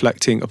thing is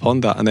reflecting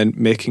upon that and then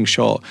making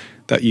sure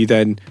that you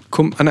then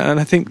come, and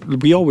I think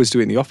we always do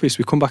it in the office.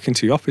 We come back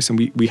into the office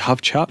and we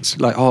have chats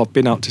like, oh, I've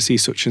been out to see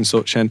such and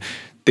such, and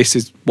this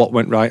is what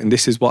went right, and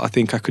this is what I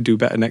think I could do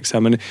better next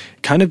time. And it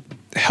kind of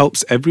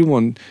helps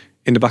everyone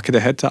in the back of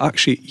their head to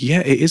actually,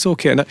 yeah, it is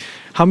okay. And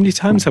how many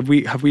times have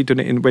we done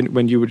it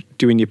when you were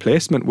doing your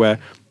placement, where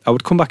I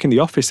would come back in the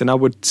office and I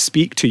would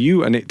speak to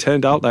you, and it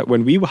turned out that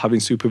when we were having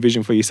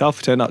supervision for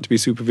yourself, it turned out to be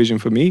supervision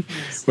for me.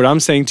 Yes. Where I'm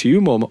saying to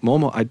you,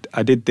 Momo,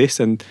 I did this,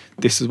 and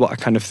this is what I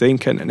kind of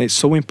think. And it's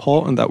so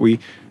important that we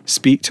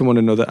speak to one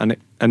another and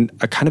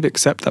I kind of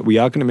accept that we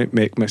are going to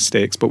make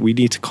mistakes, but we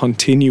need to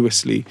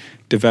continuously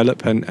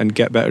develop and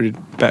get better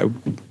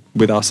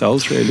with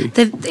ourselves, really.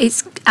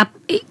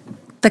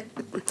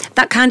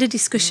 That kind of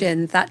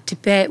discussion, that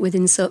debate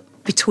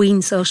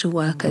between social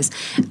workers,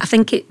 I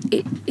think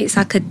it's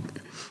like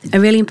a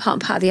really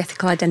important part of the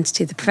ethical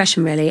identity of the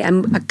profession, really.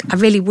 And I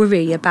really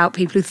worry about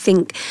people who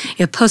think,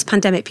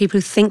 post-pandemic, people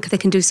who think they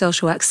can do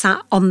social work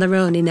sat on their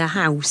own in a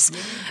house,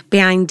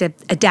 behind a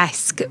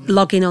desk,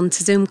 logging on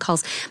to Zoom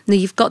calls. No,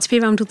 you've got to be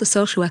around other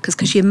social workers,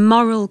 because your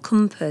moral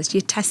compass, your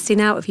testing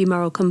out of your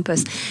moral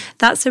compass,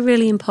 that's a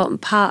really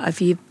important part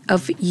of your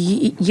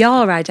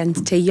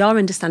identity, your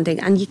understanding,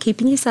 and you're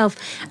keeping yourself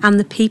and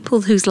the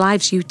people whose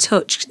lives you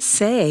touch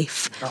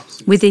safe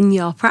within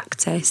your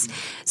practice.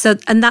 So,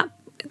 and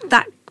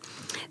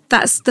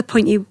that's the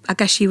point I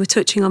guess you were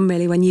touching on,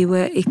 really, when you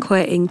were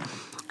equating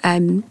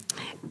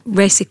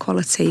race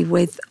equality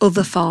with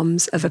other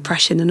forms of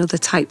oppression and other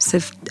types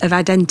of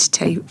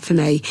identity for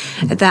me.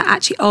 That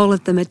actually all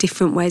of them are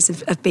different ways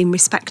of being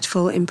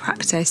respectful in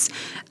practice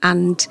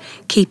and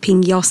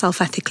keeping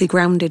yourself ethically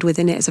grounded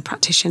within it as a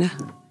practitioner.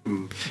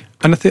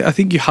 And I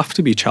think you have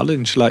to be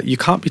challenged. Like, you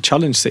can't be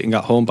challenged sitting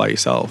at home by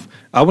yourself.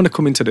 I want to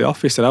come into the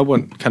office and I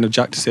want kind of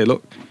Jack to say,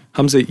 look,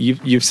 Hamza,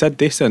 you've said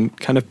this, and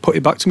kind of put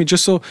it back to me,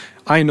 just so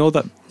I know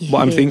that what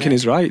I'm thinking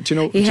is right. Do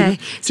you know? Yeah.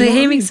 So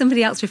hearing hearing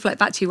somebody else reflect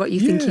back to you what you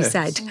think you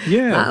said.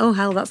 Yeah. Like, oh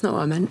hell, that's not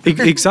what I meant.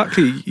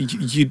 Exactly.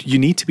 You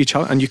need to be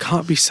challenged, and you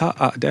can't be sat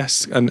at a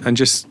desk and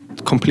just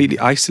completely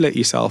isolate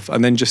yourself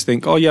and then just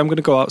think, oh yeah, I'm going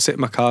to go out, sit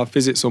in my car,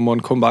 visit someone,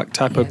 come back,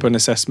 type up an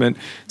assessment,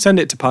 send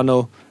it to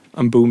panel,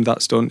 and boom,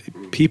 that's done.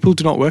 People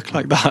do not work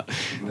like that.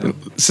 No.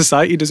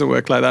 Society doesn't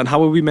work like that. And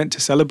how are we meant to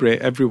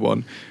celebrate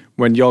everyone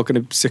when you're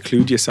going to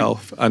seclude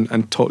yourself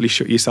and totally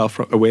shut yourself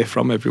away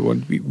from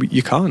everyone?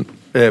 You can't.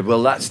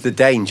 Well, that's the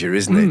danger,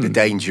 isn't it? The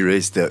danger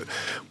is that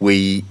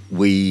we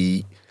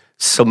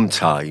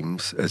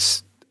sometimes,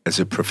 as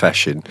a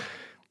profession,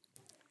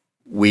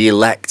 we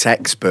elect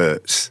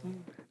experts,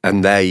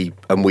 and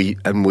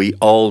we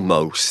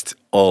almost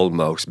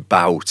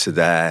bow to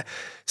their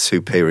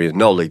superior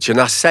knowledge. And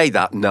I say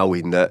that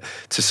knowing that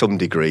to some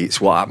degree it's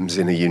what happens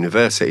in a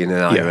university, in an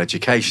higher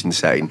education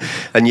setting.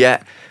 And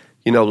yet,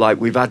 like,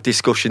 we've had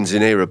discussions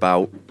in here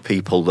about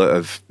people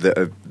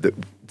that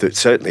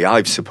certainly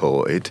I've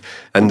supported,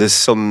 and there's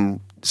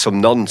some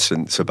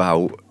nonsense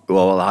about,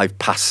 well, I've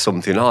passed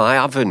something on. I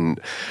haven't.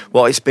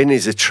 What it's been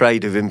is a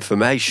trade of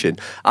information.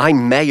 I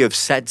may have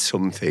said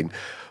something,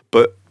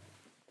 but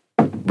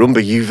remember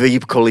you've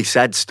equally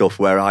said stuff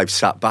where I've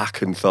sat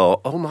back and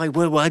thought, oh my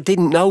word, well, I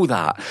didn't know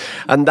that.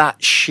 And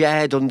that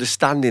shared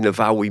understanding of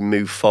how we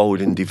move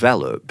forward and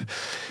develop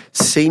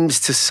seems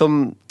to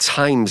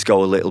sometimes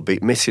go a little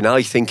bit missing.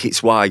 I think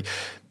it's why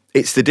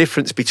it's the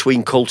difference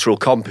between cultural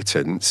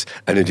competence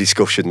and a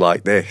discussion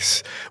like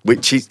this,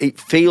 which is, it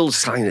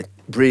feels kind of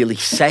really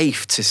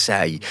safe to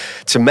say,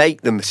 to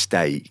make the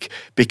mistake,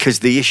 because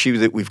the issue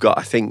that we've got,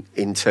 I think,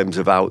 in terms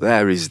of out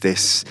there is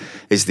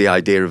the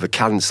idea of a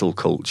cancel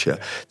culture,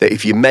 that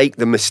if you make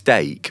the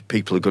mistake,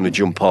 people are going to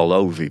jump all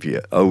over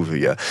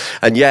you.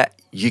 And yet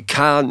you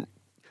can't,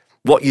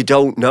 what you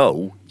don't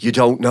know, you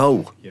don't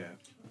know. Yeah.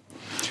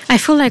 I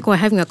feel like we're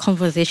having a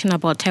conversation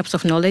about types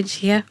of knowledge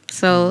here.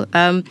 So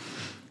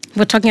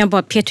we're talking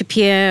about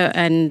peer-to-peer,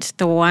 and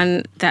the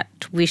one that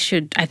we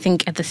should, I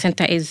think, at the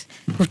center is,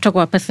 we've talked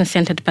about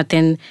person-centered, but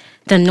then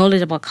the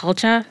knowledge about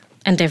culture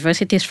and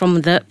diversity is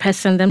from the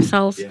person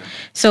themselves. Yeah.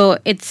 So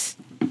it's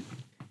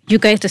you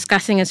guys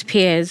discussing as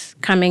peers,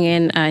 coming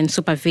in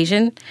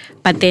supervision,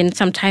 but then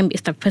sometimes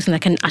it's the person that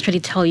can actually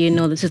tell you,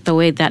 no, this is the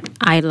way that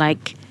I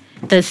like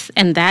this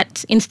and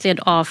that, instead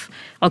of,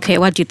 okay,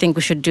 what do you think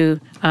we should do?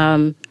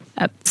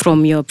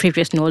 From your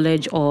previous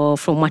knowledge or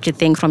from what you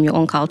think from your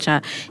own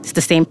culture. It's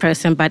the same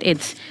person, but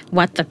it's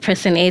what the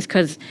person is.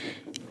 Because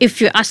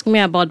if you ask me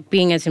about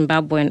being a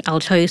Zimbabwean,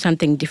 I'll tell you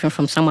something different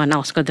from someone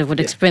else because they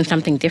would experience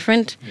something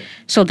different. Yeah.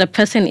 So the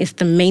person is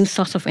the main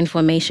source of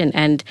information,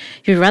 and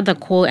you rather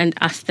call and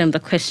ask them the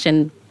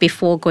question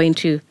before going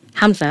to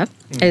Hamza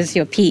as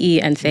your PE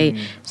and say,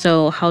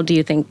 so how do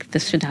you think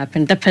this should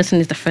happen? The person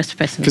is the first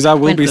person. Because I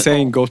will be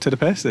saying, go to the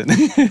person.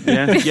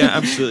 yeah,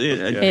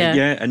 absolutely.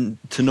 Yeah, and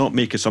to not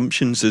make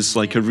assumptions is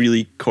like a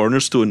really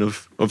cornerstone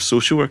of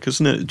social work,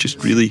 isn't it?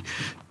 Just really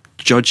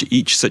judge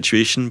each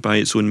situation by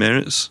its own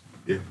merits.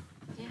 Yeah.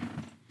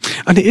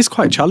 And it is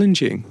quite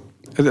challenging.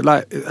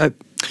 Like,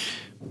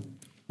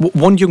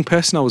 one young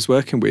person I was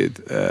working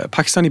with,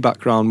 Pakistani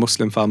background,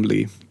 Muslim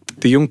family,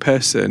 the young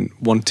person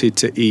wanted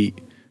to eat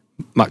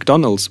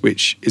McDonald's,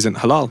 which isn't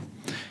halal,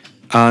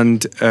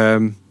 and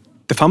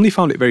the family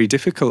found it very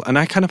difficult, and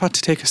I kind of had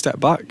to take a step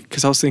back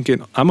because I was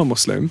thinking, I'm a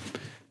Muslim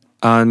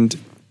and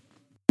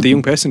the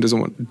young person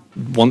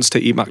wants to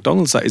eat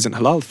McDonald's that isn't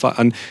halal,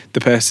 and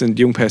the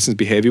young person's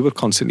behaviour would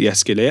constantly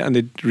escalate and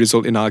they'd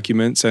result in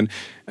arguments, and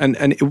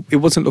it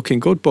wasn't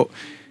looking good. But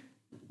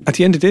at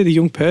the end of the day, the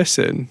young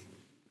person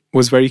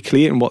was very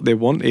clear in what they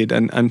wanted,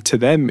 and to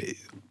them,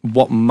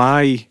 what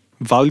my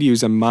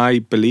values and my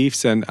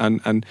beliefs and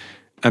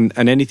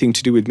anything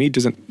to do with me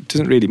doesn't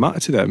really matter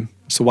to them.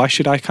 So why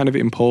should I kind of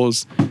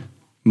impose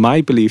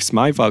my beliefs,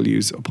 my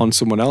values upon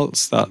someone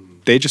else that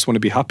they just want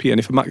to be happy? And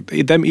if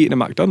them eating a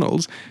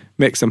McDonald's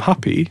makes them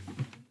happy,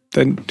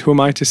 then who am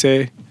I to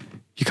say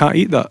you can't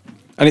eat that?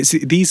 And it's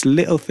these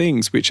little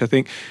things which I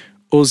think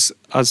us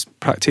as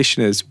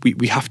practitioners,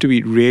 we have to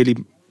be really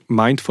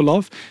mindful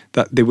of,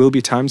 that there will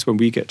be times when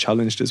we get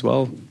challenged as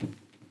well.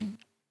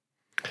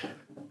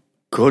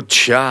 Good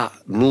chat.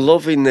 I'm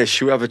loving this.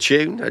 Should we have a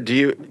tune?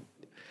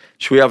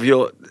 Should we have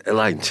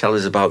Elaine, tell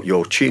us about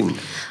your tune?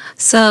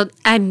 So,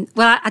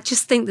 I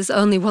just think there's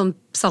only one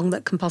song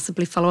that can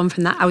possibly follow on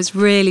from that. I was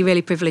really,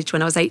 really privileged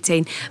when I was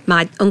 18.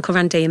 My Uncle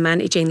Randy and my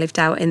Auntie Jean lived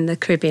out in the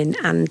Caribbean,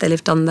 and they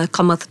lived on the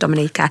Commonwealth of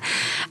Dominica.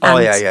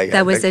 And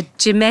there was a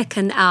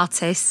Jamaican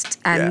artist,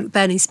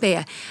 Burning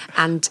Spear,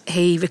 and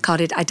he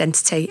recorded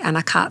Identity, and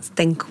I can't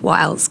think what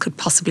else could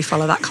possibly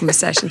follow that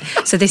conversation.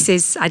 So this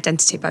is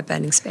Identity by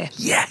Burning Spear.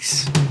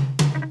 Yes.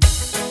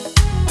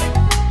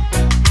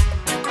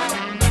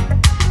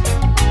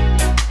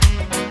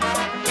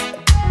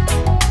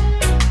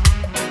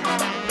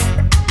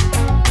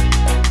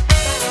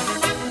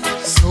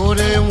 So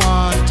they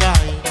want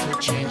I to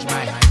change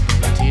my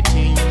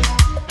identity.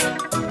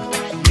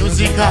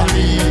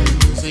 Musically.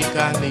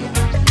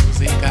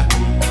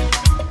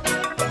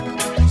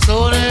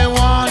 So they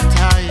want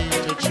I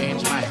to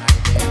change my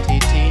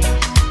identity.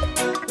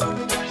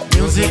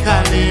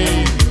 Musically.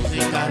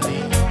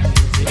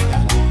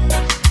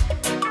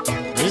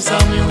 It's a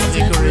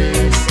music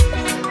race,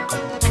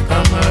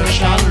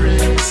 commercial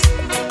race,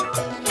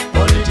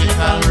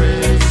 political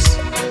race.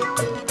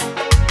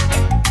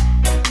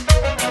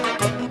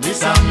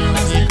 It's a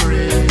music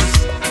race,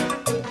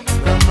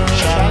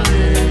 commercial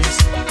race,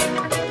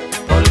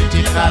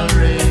 political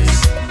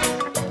race.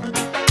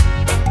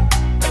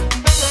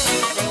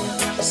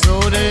 So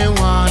they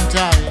want I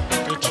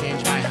to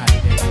change my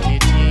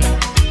identity.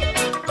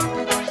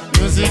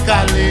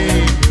 Musically.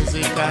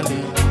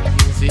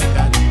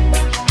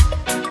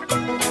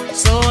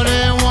 So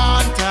they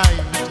want I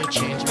to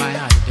change my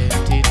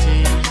identity.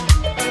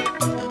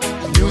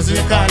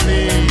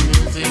 Musically.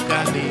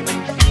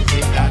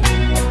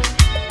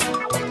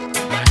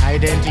 My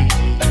identity.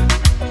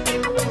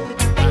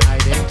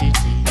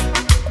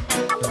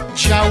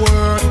 Your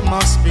work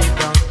must be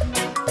done.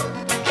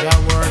 Your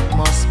work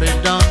must be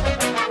done.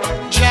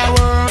 Your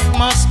work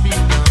must be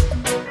done.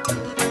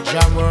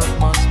 Your work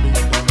must be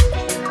done.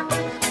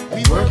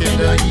 We work in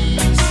the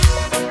east.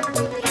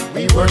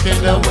 We work in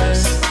the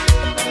west.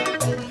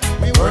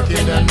 We work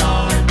in the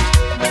north.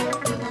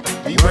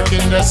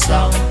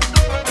 south.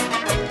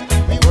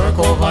 We work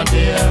over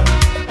there.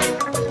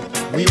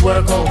 We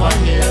work over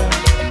here.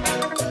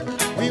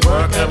 We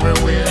work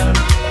everywhere.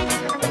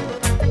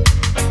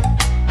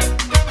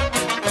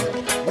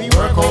 We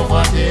work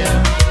over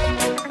there.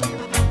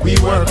 We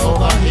work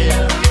over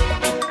here.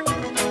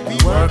 We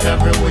work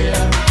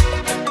everywhere.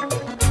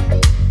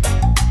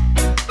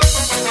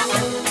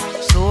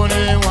 So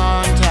they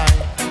want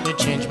time to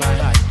change my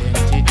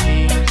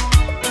identity.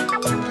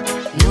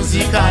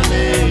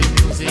 Musically,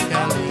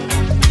 musically,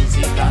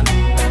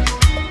 musically.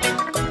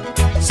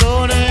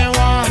 So they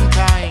want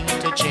time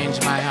to change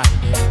my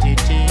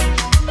identity.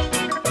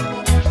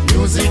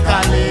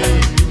 Musically,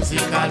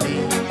 musically,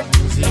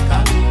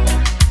 musically.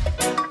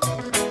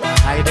 My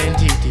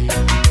identity,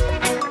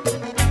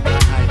 my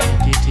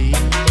identity.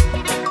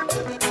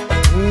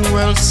 Who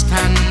will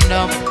stand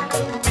up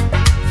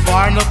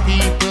for the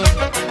people?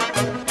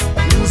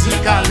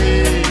 Musically,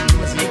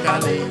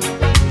 musically,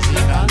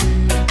 musically.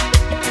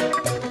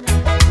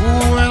 Who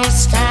will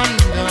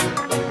stand up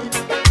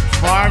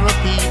for the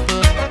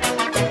people?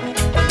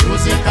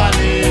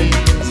 Musically,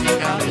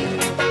 musically,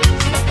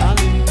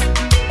 musically.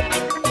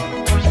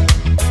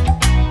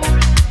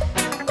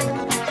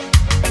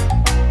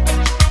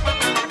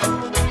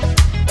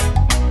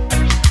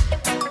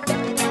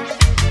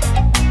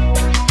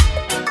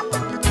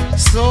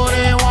 So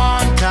they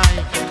want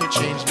time to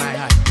change my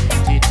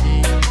identity.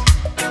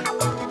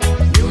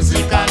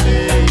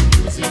 Musically,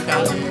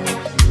 musically,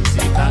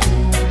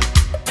 musically.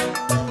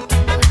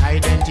 My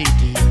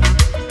identity,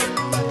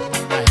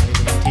 my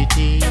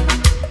identity.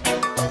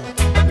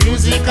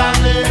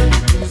 Musically,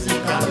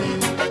 musically,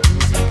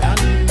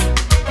 musically.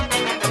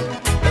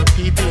 The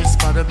people is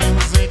for the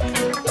music.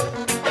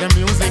 The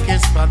music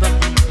is for the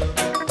people.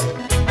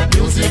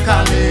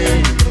 Musically,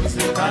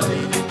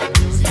 musically,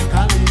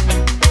 musically.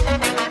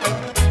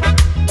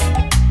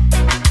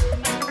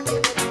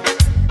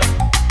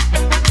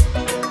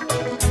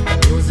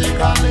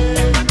 Musically,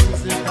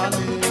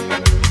 musically,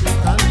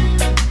 musically.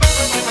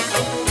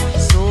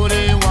 So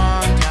they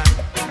want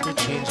time to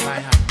change my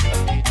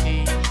identity.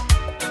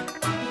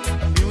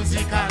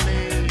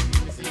 Musically,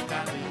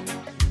 musically,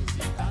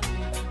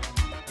 musically.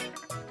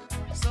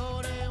 So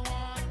they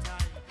want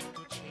time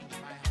to change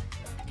my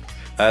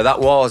identity. That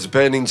was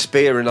Burning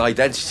Spear and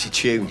Identity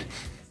Tune.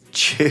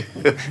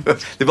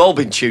 They've all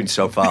been tuned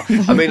so far.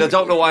 I mean, I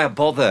don't know why I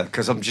bother,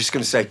 because I'm just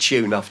going to say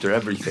tune after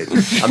everything.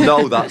 I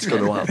know that's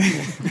going to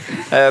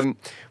happen.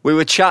 We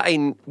were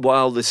chatting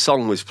while the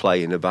song was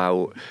playing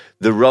about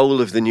the role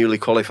of the newly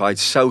qualified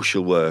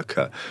social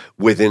worker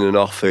within an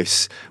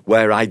office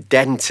where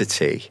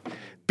identity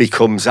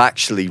becomes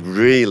actually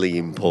really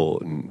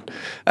important.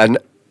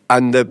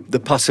 And the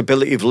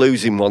possibility of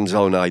losing one's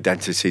own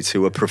identity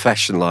to a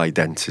professional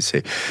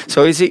identity.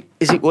 So is it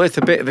worth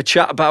a bit of a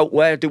chat about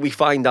where do we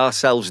find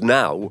ourselves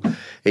now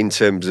in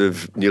terms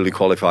of newly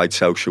qualified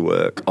social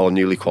work or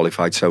newly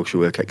qualified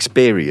social work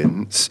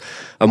experience?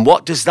 And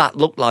what does that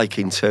look like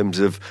in terms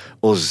of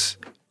us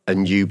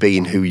and you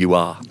being who you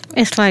are?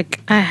 It's like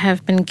I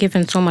have been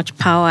given so much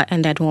power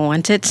and I don't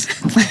want it,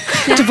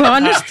 to be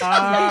honest.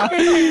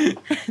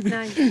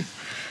 Nice.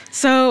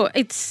 So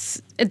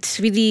it's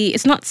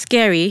not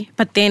scary,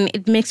 but then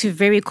it makes you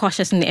very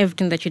cautious in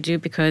everything that you do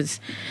because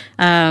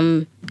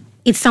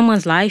it's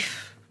someone's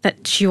life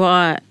that you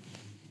are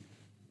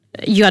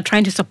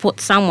trying to support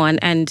someone,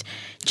 and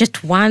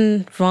just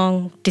one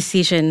wrong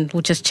decision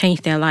will just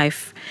change their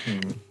life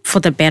for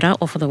the better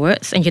or for the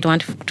worse, and you don't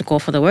want to go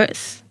for the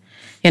worse.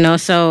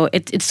 So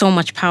it's so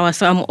much power.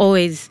 So I'm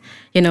always,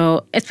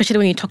 especially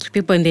when you talk to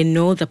people and they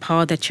know the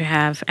power that you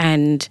have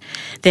and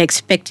they're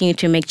expecting you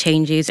to make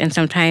changes, and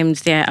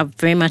sometimes they are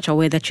very much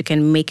aware that you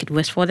can make it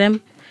worse for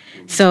them.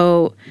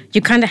 So you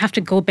kind of have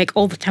to go back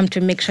all the time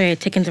to make sure you're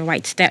taking the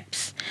right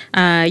steps.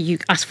 You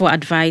ask for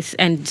advice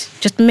and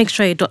just make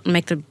sure you don't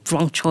make the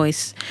wrong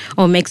choice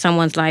or make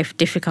someone's life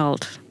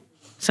difficult.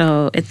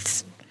 So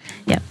it's...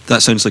 Yeah.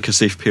 That sounds like a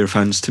safe pair of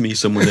hands to me,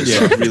 someone that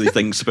sort of really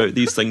thinks about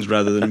these things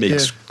rather than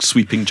makes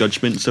sweeping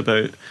judgments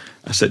about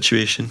a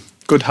situation.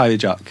 Good hire,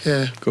 Jack.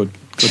 Yeah. Good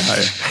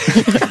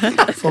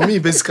hire. For me,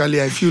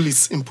 basically, I feel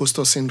it's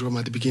imposter syndrome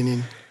at the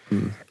beginning.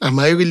 Am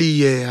I really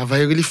here? Have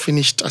I really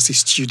finished as a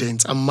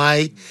student? Am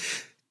I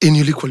a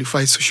newly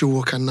qualified social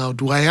worker now?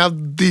 Do I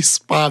have this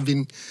power I've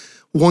been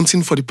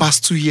wanting for the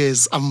past 2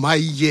 years? Am I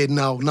here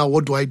now? Now,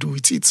 what do I do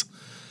with it?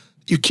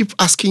 You keep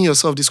asking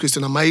yourself this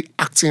question, am I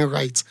acting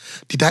right?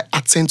 Did I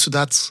attend to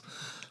that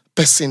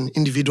person,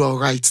 individual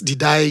right?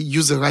 Did I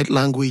use the right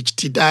language?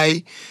 Did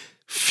I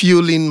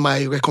fill in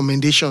my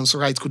recommendations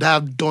right? Could I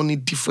have done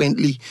it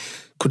differently?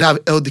 Could I have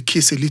held the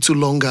case a little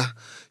longer?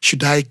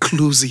 Should I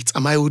close it?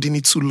 Am I holding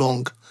it too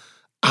long?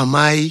 Am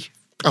I?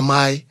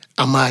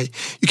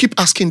 You keep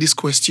asking these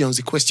questions.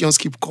 The questions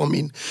keep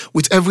coming.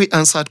 With every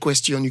answered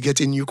question, you get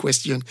a new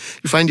question.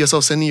 You find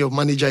yourself sending your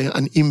manager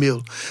an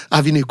email,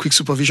 having a quick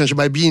supervision. You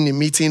might be in a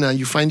meeting and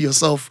you find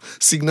yourself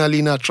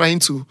signaling her, trying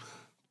to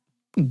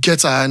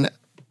get her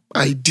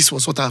this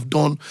was what I've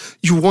done.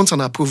 You want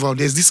an approval.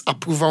 There's this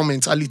approval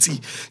mentality,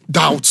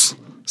 doubts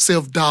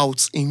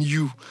self-doubts in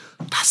you.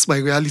 That's my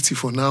reality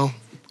for now.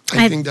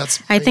 I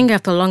think I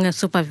have the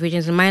longest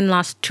supervisions. Mine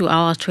lasts 2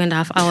 hours,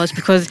 2.5 hours,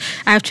 because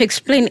I have to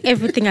explain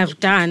everything I've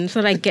done so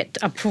that I get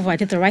approval. I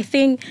did the right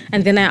thing,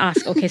 and then I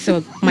ask, okay,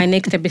 so my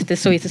next step is this,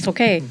 so is this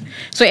okay?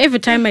 So every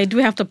time I do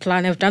have the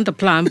plan, I've done the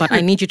plan, but I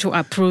need you to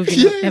approve.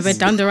 Have I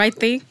done the right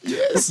thing?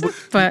 Yes.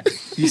 But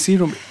you see,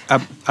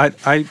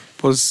 I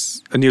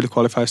was a newly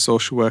qualified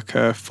social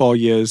worker 4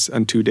 years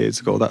and 2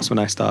 days ago. That's when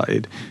I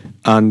started,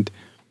 and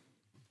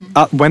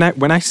when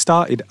I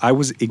started, I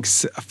was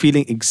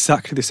feeling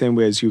exactly the same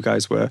way as you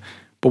guys were.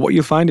 But what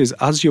you'll find is,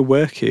 as you're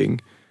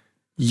working,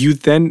 you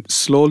then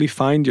slowly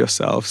find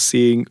yourself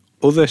seeing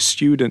other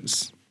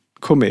students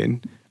come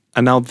in,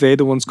 and now they're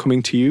the ones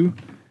coming to you,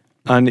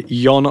 and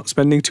you're not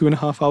spending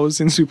 2.5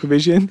 hours in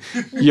supervision.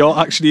 You're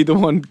actually the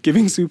one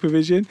giving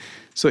supervision.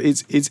 So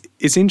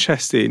it's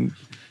interesting,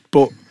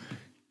 but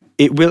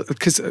it will,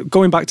 because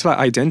going back to like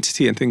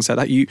identity and things like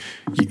that,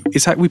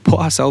 it's like we put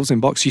ourselves in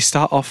box. You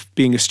start off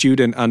being a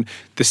student, and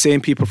the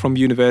same people from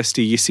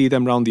university, you see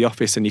them around the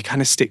office, and you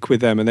kind of stick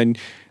with them, and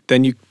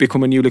then you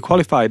become a newly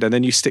qualified, and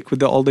then you stick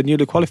with all the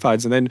newly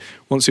qualifieds, and then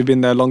once you've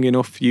been there long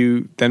enough,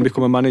 you then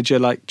become a manager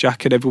like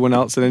Jack and everyone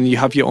else, and then you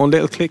have your own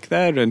little clique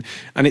there, and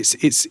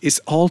it's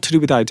all to do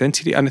with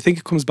identity. And I think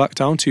it comes back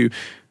down to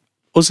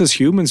us as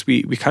humans.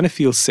 We kind of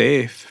feel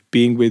safe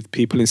being with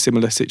people in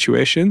similar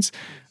situations,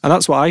 and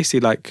that's what I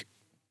see. Like,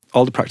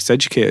 all the practice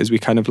educators, we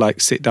kind of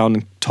like sit down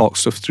and talk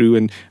stuff through,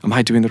 and am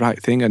I doing the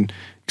right thing, and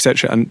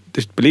etc. And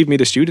believe me,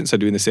 the students are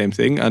doing the same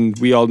thing, and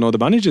we all know the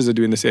managers are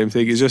doing the same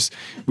thing. It's just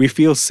we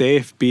feel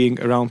safe being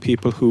around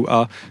people who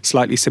are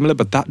slightly similar,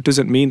 but that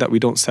doesn't mean that we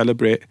don't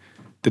celebrate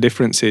the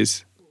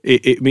differences.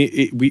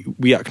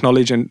 We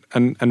acknowledge and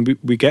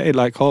we get it,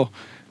 like, oh,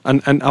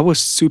 and our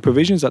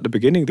supervisions at the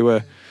beginning,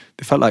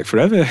 they felt like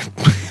forever.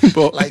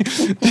 But like,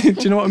 do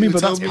you know what I mean?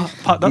 But that's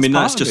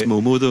just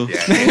Momo, though.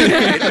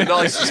 Yeah, in the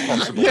nicest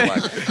possible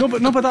way.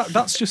 No, but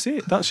that's just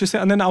it. That's just it.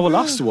 And then our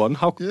last one,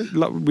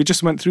 like, we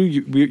just went through.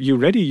 You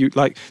ready? You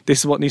like, this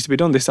is what needs to be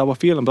done. This is how I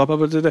feel, and blah blah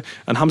blah. Blah, blah.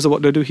 And Hamza,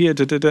 what do I do here?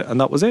 Blah, blah, blah,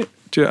 and that was it.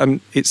 And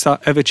it's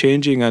that ever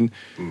changing and.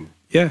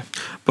 Yeah.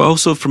 But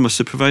also from a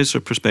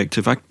supervisor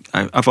perspective,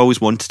 I've always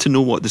wanted to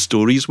know what the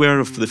stories were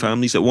of the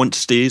families that want to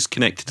stay as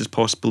connected as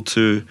possible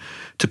to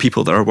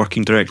people that are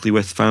working directly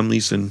with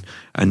families and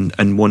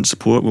want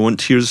support. We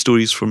want to hear the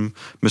stories from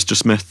Mr.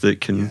 Smith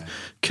that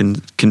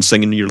can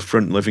sing in your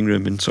front living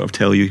room and sort of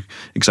tell you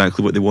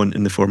exactly what they want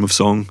in the form of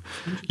song.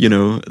 You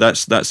know,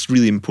 that's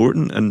really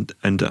important,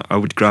 and I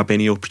would grab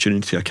any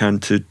opportunity I can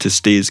to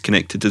stay as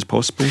connected as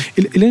possible.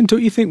 Elaine,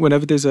 don't you think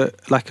whenever there's a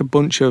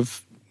bunch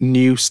of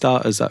new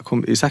starters that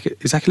come, it's like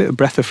a little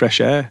breath of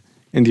fresh air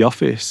in the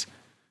office?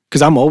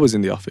 Because I'm always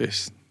in the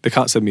office. They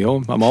can't send me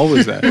home. I'm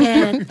always there.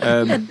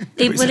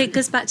 It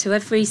goes back to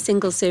every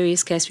single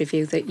serious case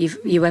review that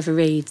you ever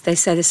read. They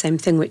say the same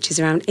thing, which is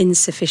around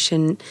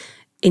insufficient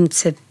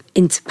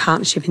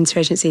inter-partnership,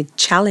 interagency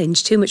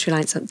challenge, too much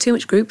reliance on, too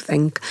much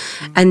groupthink.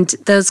 And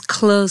those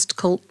closed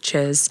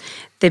cultures,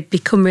 they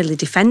become really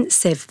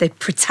defensive. They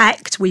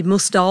protect. We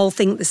must all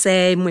think the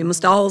same. We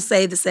must all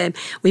say the same.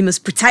 We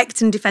must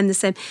protect and defend the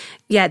same.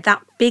 Yeah,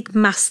 that big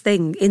mass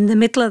thing, in the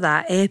middle of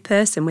that, a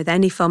person with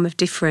any form of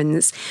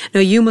difference,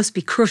 no, you must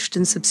be crushed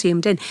and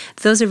subsumed in.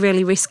 Those are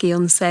really risky,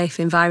 unsafe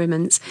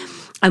environments.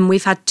 And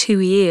we've had 2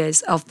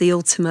 years of the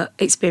ultimate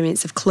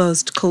experience of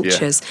closed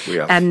cultures,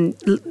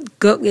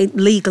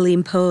 legally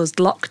imposed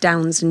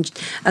lockdowns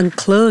and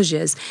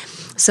closures.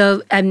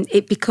 So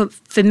it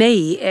becomes, for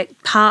me,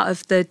 part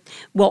of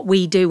what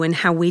we do and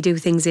how we do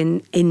things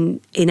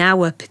in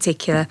our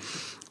particular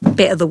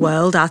bit of the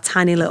world, our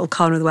tiny little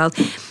corner of the world,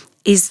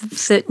 is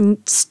that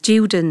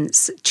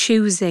students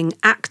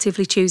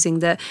actively choosing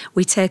that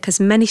we take as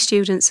many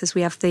students as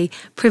we have the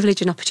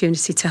privilege and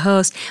opportunity to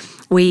host.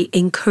 We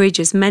encourage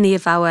as many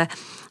of our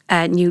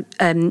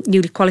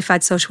newly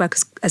qualified social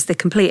workers as they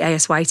complete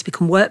ASY to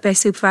become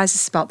work-based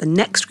supervisors, support the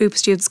next group of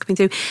students coming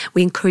through.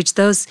 We encourage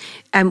those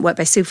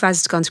work-based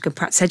supervisors to go on to become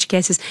practice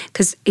educators,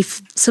 because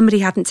if somebody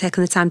hadn't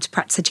taken the time to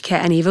practice educate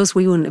any of us,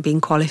 we wouldn't have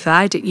been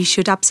qualified. You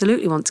should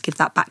absolutely want to give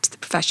that back to the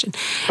profession.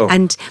 Oh.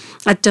 And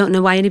I don't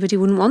know why anybody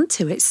wouldn't want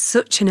to. It's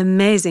such an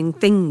amazing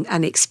thing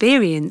and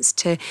experience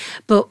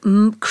but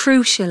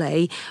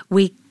crucially,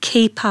 we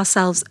keep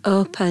ourselves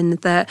open,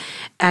 that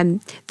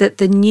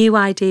the new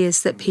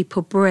ideas that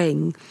people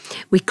bring,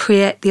 we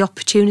create the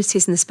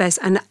opportunities in the space.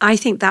 And I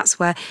think that's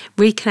where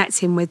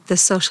reconnecting with the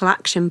social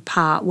action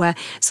part, where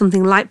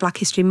something like Black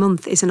History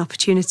Month is an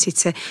opportunity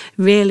to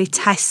really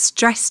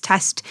stress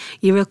test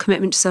your real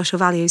commitment to social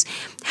values.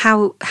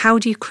 How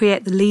do you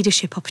create the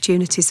leadership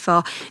opportunities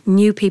for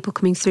new people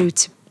coming through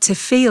to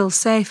feel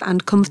safe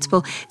and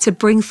comfortable, to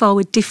bring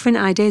forward different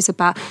ideas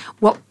about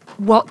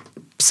what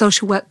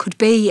social work could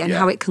be and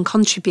how it can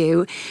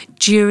contribute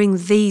during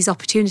these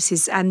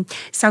opportunities.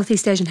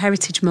 Southeast Asian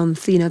Heritage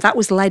Month, that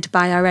was led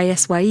by our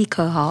ASYE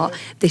cohort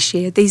this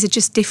year. These are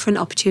just different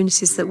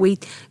opportunities that we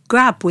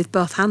grab with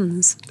both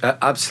hands.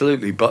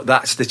 Absolutely, but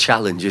that's the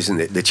challenge, isn't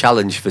it? The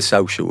challenge for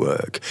social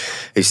work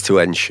is to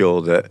ensure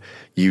that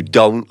you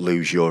don't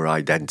lose your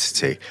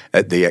identity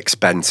at the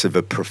expense of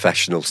a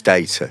professional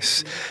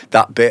status.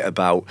 That bit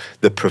about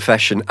the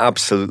profession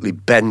absolutely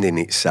bending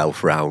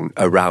itself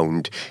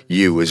around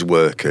you as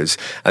workers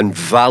and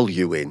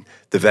valuing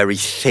the very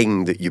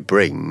thing that you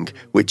bring,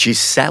 which is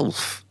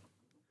self.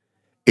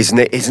 Isn't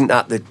it? Isn't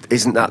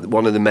that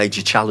one of the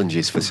major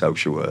challenges for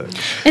social work?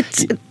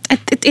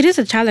 It is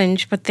a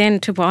challenge, but then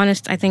to be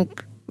honest, I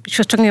think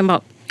Elena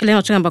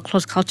was talking about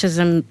closed cultures,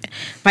 and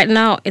right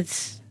now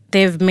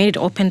they've made it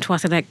open to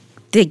us. Like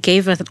they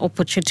gave us an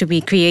opportunity to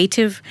be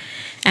creative,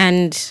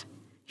 and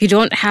you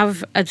don't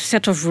have a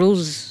set of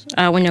rules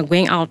when you're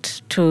going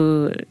out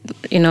to,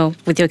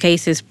 with your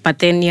cases, but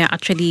then you're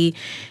actually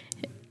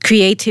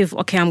creative.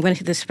 Okay, I'm going to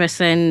see this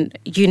person.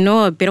 You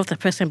know a bit of the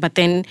person, but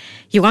then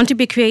you want to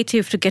be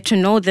creative to get to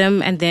know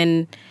them, and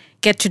then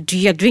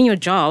you're doing your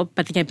job,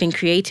 but then you're being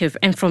creative,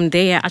 and from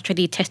there you're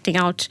actually testing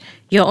out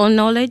your own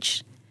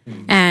knowledge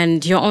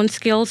and your own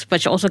skills,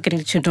 but you're also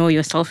getting to know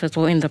yourself as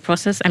well in the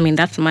process. I mean,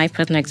 that's my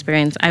personal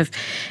experience.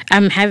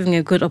 I'm having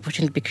a good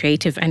opportunity to be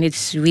creative, and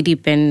it's really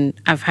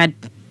I've had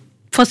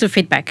positive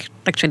feedback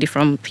actually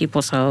from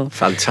people. So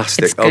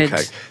fantastic.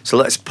 Okay, so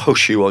let's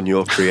push you on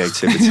your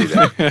creativity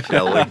then,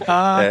 shall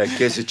we?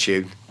 Here's a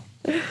tune.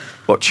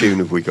 What tune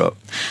have we got?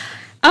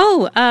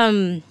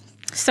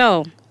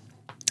 So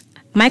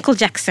Michael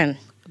Jackson,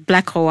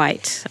 Black or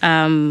White.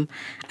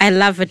 I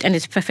love it, and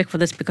it's perfect for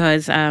this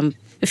because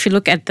if you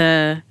look at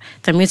the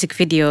music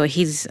video,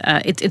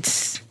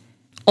 it's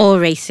all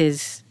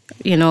races,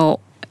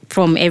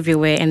 from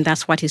everywhere, and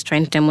that's what he's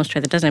trying to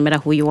demonstrate. It doesn't matter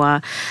who you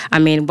are. I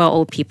mean, we're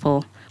all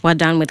people. We're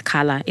done with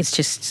color. It's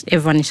just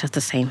everyone is just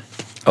the same.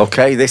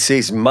 Okay, this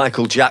is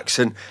Michael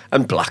Jackson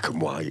and Black and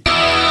White.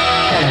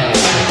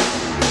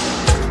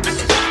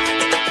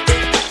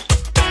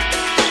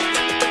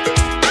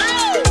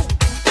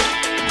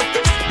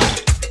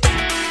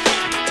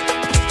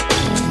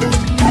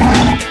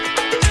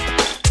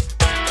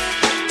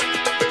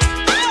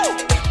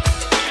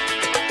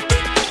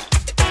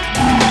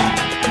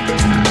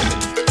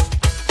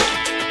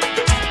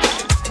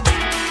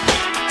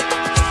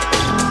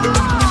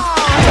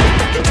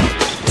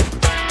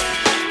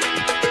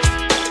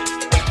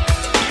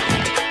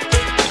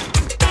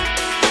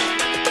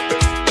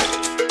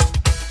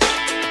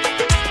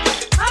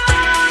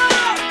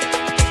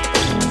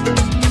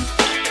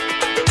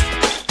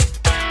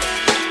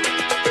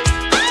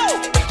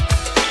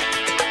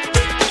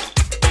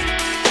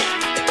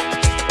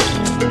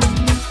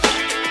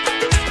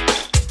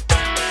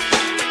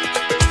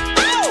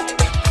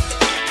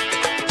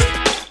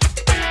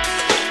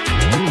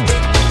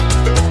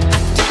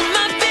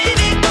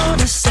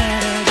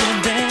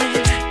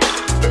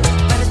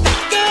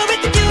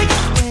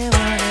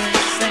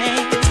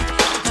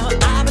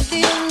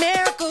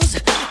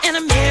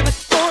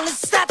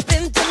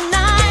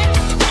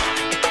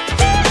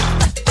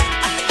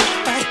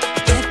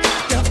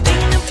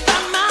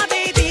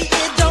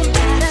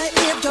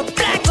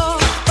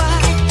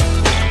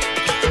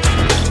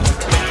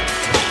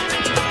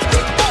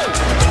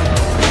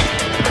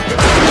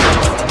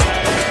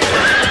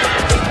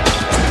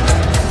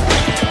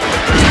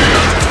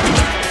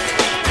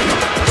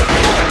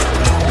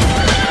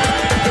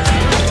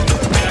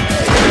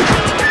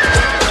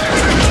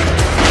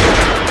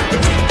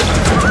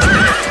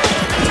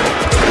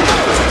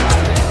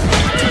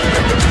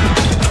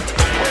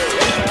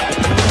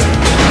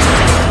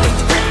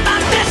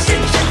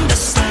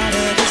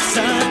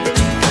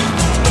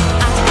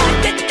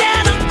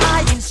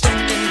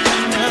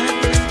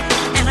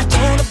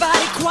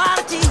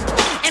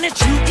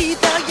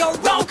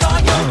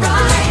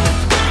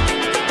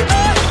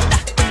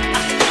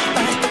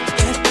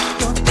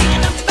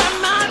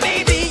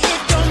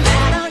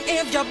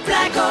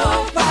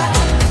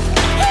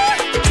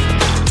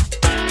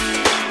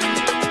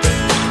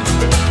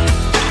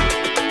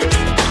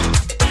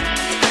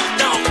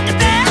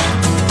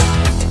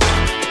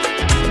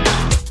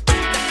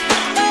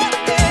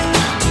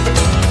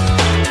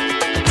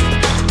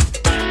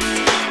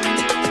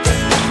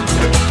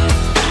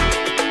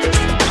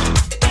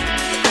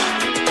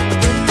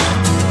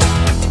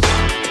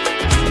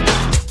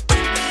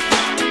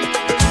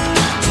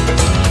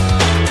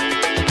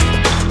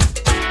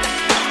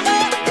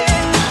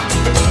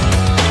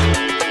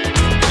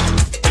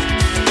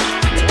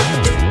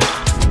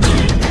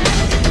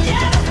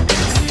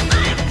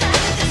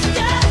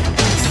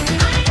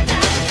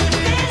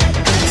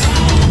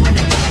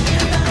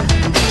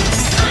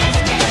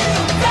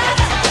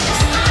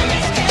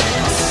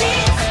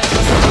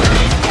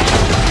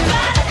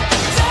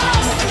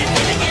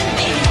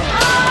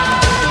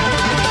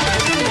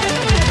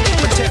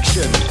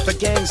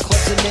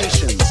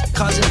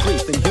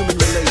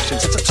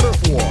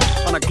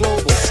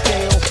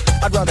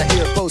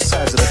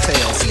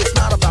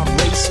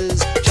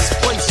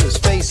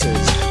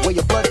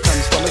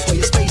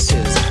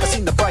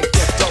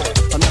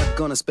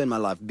 Spend my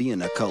life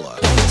being a color.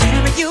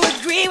 Tell me you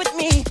agree with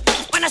me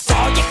when when I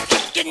saw you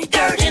kicking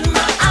dirt in my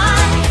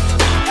eye.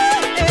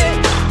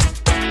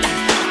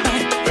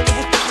 But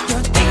if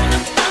you're thinking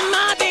about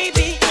my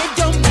baby, it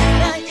don't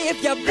matter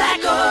if you're black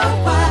or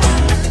white.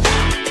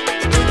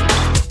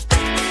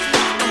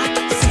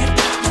 I said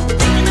you're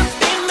thinking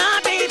about my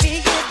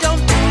baby, it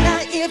don't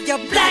matter if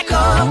you're black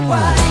or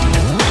white.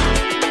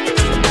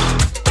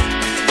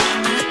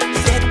 I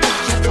said if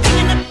you're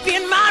thinking of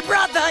being my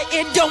brother,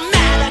 it don't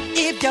matter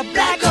if you're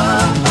black or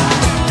white.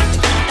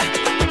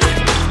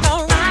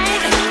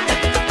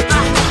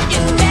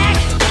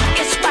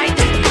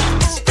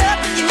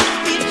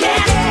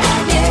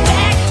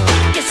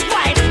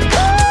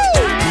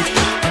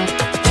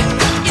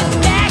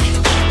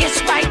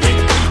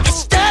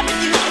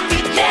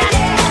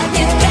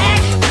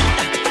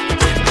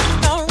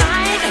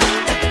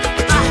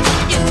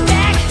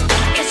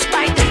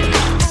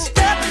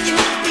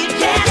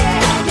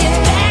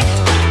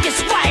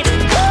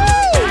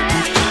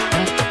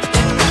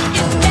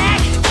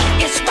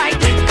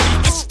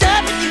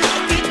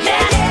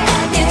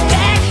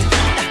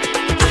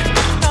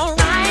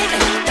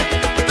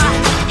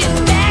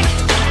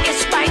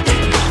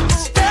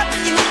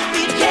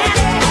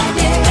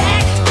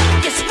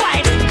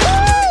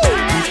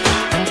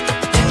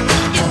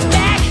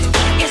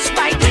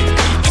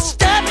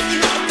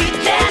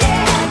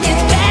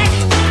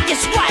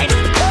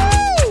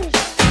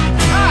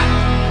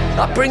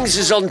 Brings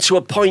us on to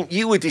a point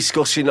you were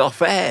discussing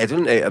off air,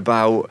 didn't it,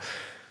 about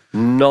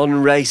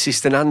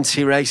non-racist and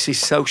anti-racist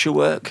social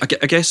work?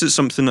 I guess it's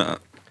something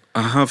that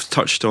I have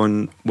touched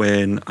on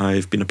when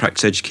I've been a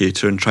practice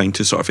educator and trying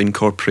to sort of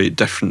incorporate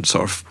different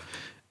sort of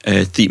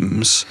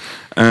themes.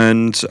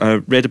 And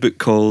I read a book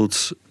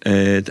called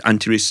The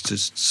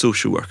Anti-Racist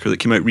Social Worker that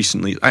came out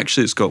recently.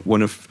 Actually, it's got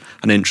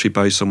an entry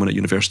by someone at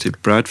University of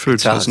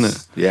Bradford, hasn't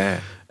it? Yeah.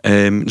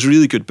 It's a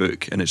really good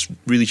book and it's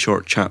really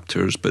short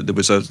chapters, but there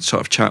was a sort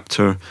of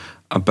chapter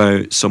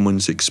about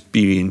someone's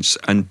experience,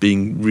 and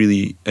being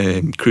really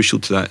crucial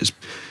to that is,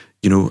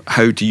 you know,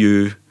 how do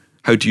you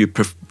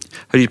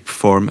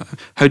perform?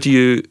 How do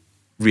you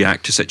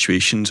react to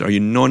situations? Are you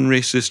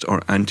non-racist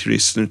or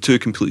anti-racist? They're two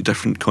completely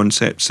different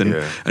concepts,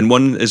 and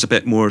one is a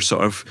bit more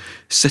sort of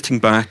sitting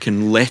back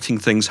and letting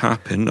things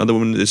happen. Other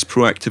one is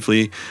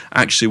proactively,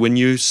 actually, when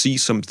you see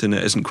something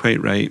that isn't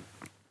quite right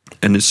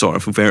and is sort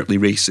of overtly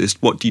racist,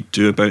 what do you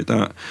do about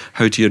that?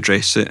 How do you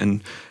address it?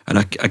 And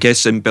I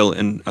guess inbuilt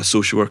in a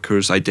social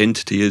worker's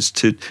identity is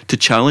to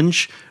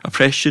challenge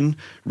oppression,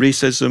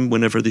 racism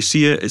whenever they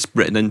see it. It's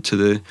written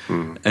into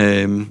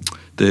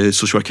the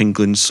Social Work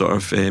England sort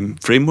of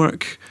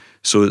framework.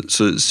 So it's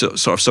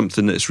sort of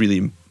something that's really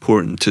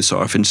important to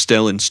sort of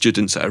instill in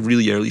students at a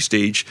really early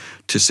stage,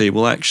 to say,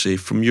 well, actually,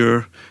 from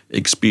your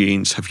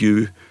experience, have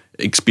you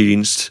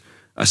experienced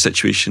a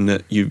situation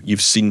that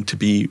you've seen to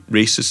be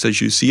racist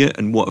as you see it,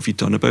 and what have you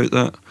done about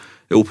that?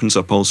 It opens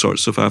up all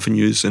sorts of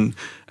avenues and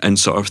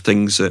sort of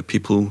things that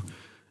people,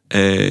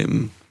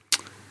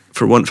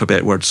 for want of a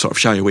better word, sort of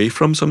shy away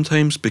from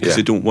sometimes, because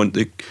they don't want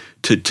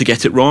to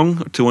get it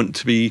wrong, to want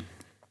to be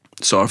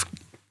sort of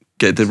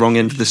get the wrong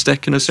end of the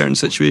stick in a certain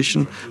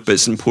situation. But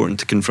it's important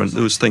to confront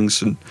those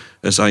things, and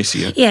as I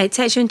see it. Yeah, it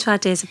takes you into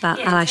ideas about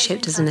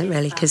allyship, doesn't it,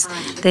 really? Because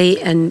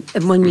and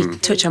when we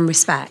touch on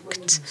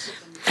respect,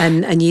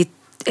 and you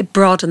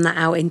broaden that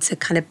out into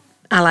kind of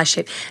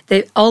allyship.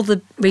 All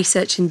the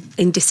research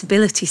in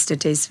disability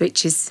studies,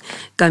 which is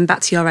going back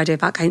to your idea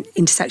about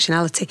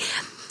intersectionality,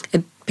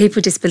 people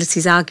with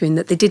disabilities arguing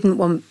that they didn't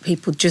want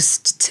people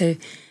just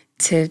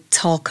to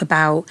talk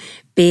about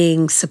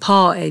being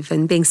supportive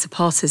and being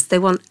supporters. They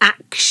want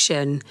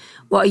action.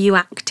 What are you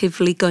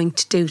actively going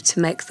to do to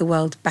make the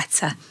world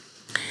better?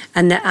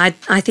 And I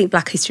think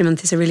Black History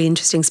Month is a really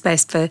interesting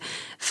space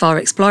for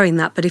exploring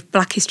that. But if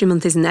Black History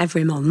Month isn't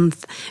every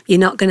month, you're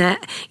not going to,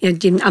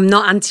 I'm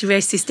not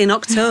anti-racist in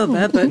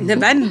October, but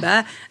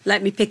November,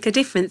 let me pick a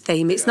different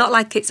theme. It's not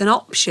like it's an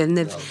option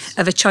of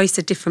a choice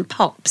of different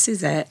pops,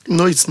 is it?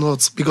 No, it's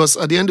not. Because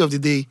at the end of the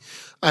day,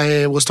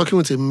 I was talking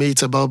with a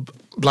mate about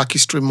Black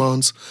History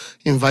Month,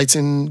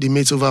 inviting the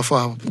mates over for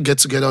a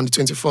get-together on the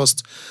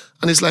 21st.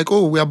 And it's like,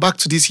 oh, we are back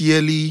to this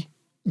yearly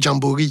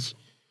jamboree.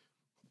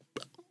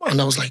 And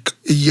I was like,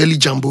 a yearly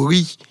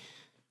jamboree?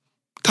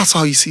 That's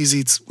how he sees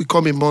it. We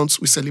come in months,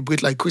 we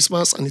celebrate like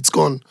Christmas, and it's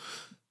gone.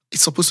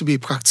 It's supposed to be a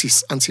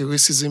practice.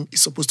 Anti-racism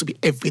is supposed to be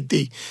every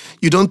day.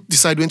 You don't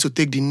decide when to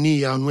take the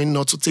knee and when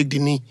not to take the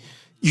knee.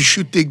 You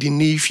should take the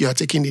knee if you are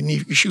taking the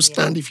knee. You should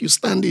stand if you're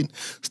standing.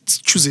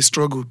 Choose a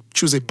struggle.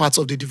 Choose a part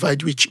of the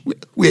divide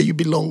where you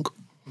belong.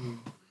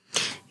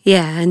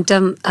 Yeah, and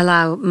don't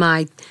allow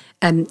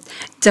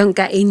don't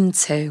get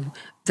into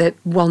that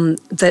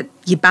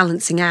you're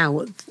balancing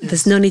out.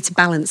 There's no need to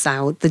balance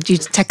out. That you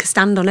take a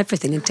stand on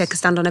everything and take a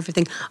stand on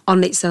everything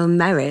on its own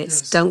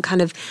merits. Don't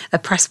kind of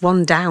oppress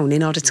one down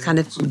in order to kind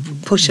of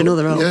push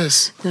another up.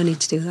 Yes. No need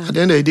to do that. At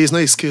the end of the day, it's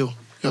not a skill.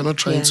 You're not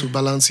trying to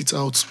balance it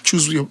out.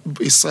 Choose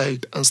a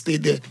side and stay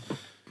there.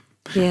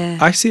 Yeah.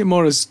 I see it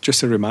more as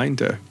just a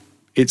reminder.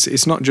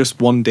 It's not just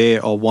one day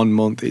or 1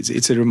 month.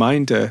 It's a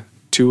reminder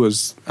to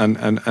us,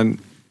 and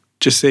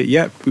just say,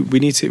 yeah, we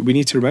need to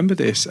remember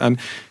this. And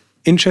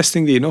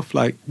interestingly enough,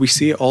 like we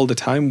see it all the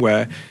time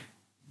where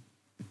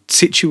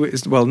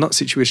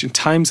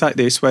times like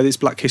this, whether it's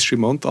Black History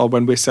Month or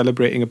when we're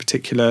celebrating a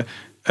particular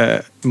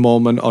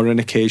moment or an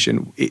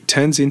occasion, it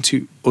turns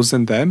into us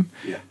and them.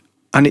 Yeah.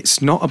 And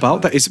it's not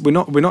about that.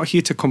 We're not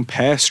here to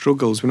compare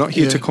struggles. We're not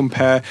here to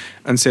compare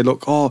and say,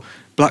 look,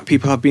 Black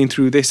people have been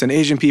through this, and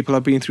Asian people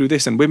have been through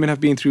this, and women have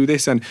been through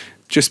this, and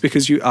just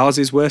because ours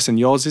is worse and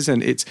yours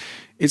isn't,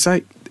 it's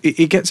like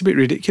it gets a bit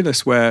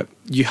ridiculous where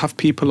you have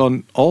people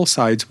on all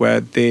sides where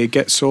they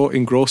get so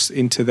engrossed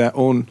into their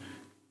own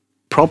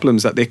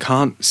problems that they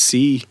can't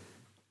see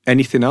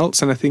anything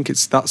else. And I think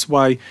that's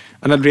why,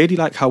 and I really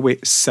like how we're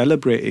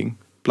celebrating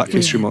Black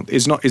History Month.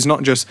 It's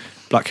not just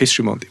Black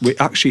History Month. We're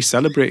actually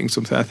celebrating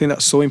something. I think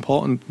that's so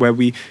important where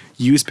we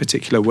use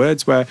particular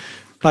words where,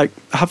 like,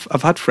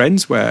 I've had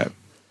friends where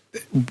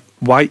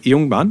white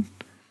young man,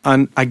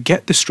 and I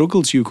get the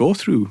struggles you go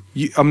through.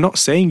 I'm not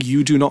saying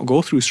you do not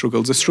go through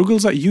struggles. The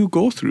struggles that you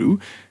go through,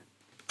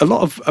 a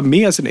lot of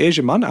me as an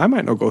Asian man, I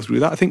might not go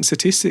through that. I think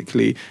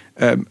statistically,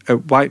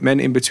 white men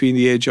in between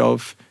the age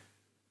of,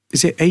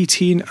 is it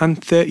 18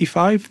 and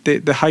 35,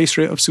 the highest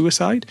rate of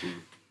suicide?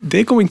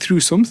 They're going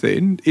through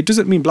something. It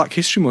doesn't mean Black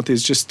History Month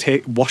is just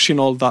washing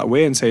all that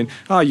away and saying,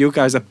 you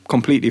guys are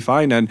completely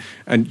fine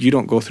and you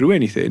don't go through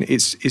anything.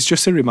 It's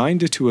just a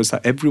reminder to us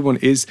that everyone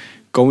is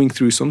going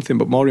through something,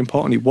 but more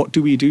importantly, what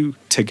do we do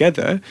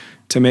together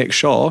to make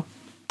sure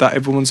that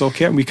everyone's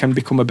okay and we can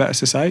become a better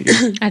society?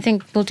 I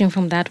think building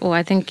from that,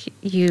 I think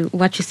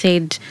what you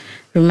said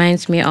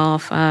reminds me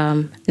of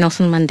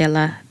Nelson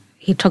Mandela.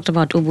 He talked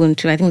about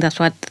Ubuntu. I think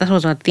that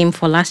was our theme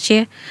for last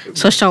year.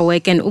 Social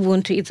work and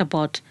Ubuntu, it's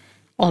about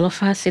all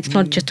of us. It's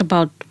not just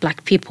about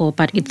Black people,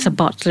 but it's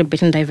about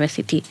celebrating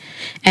diversity.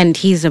 And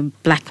he's a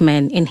Black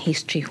man in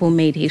history who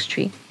made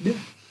history. Yeah.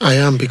 I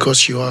am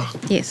because you are.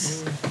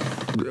 Yes.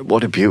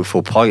 What a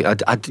beautiful point.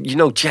 I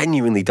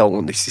genuinely don't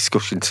want this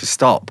discussion to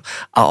stop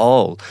at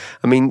all.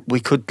 I mean, we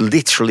could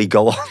literally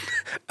go on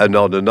and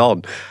on and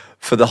on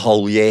for the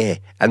whole year.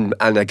 And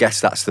I guess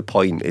that's the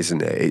point,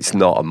 isn't it? It's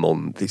not a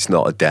month, it's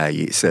not a day,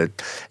 it's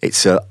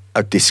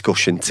a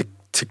discussion to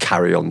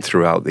carry on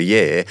throughout the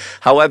year.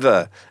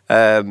 However,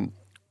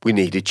 we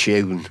need a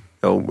tune,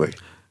 don't we?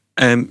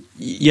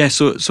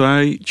 So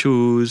I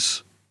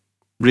chose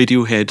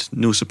Radiohead,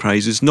 No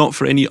Surprises, not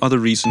for any other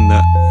reason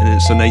that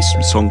it's a nice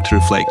song to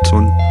reflect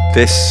on.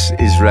 This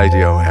is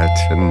Radiohead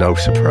and No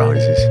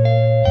Surprises.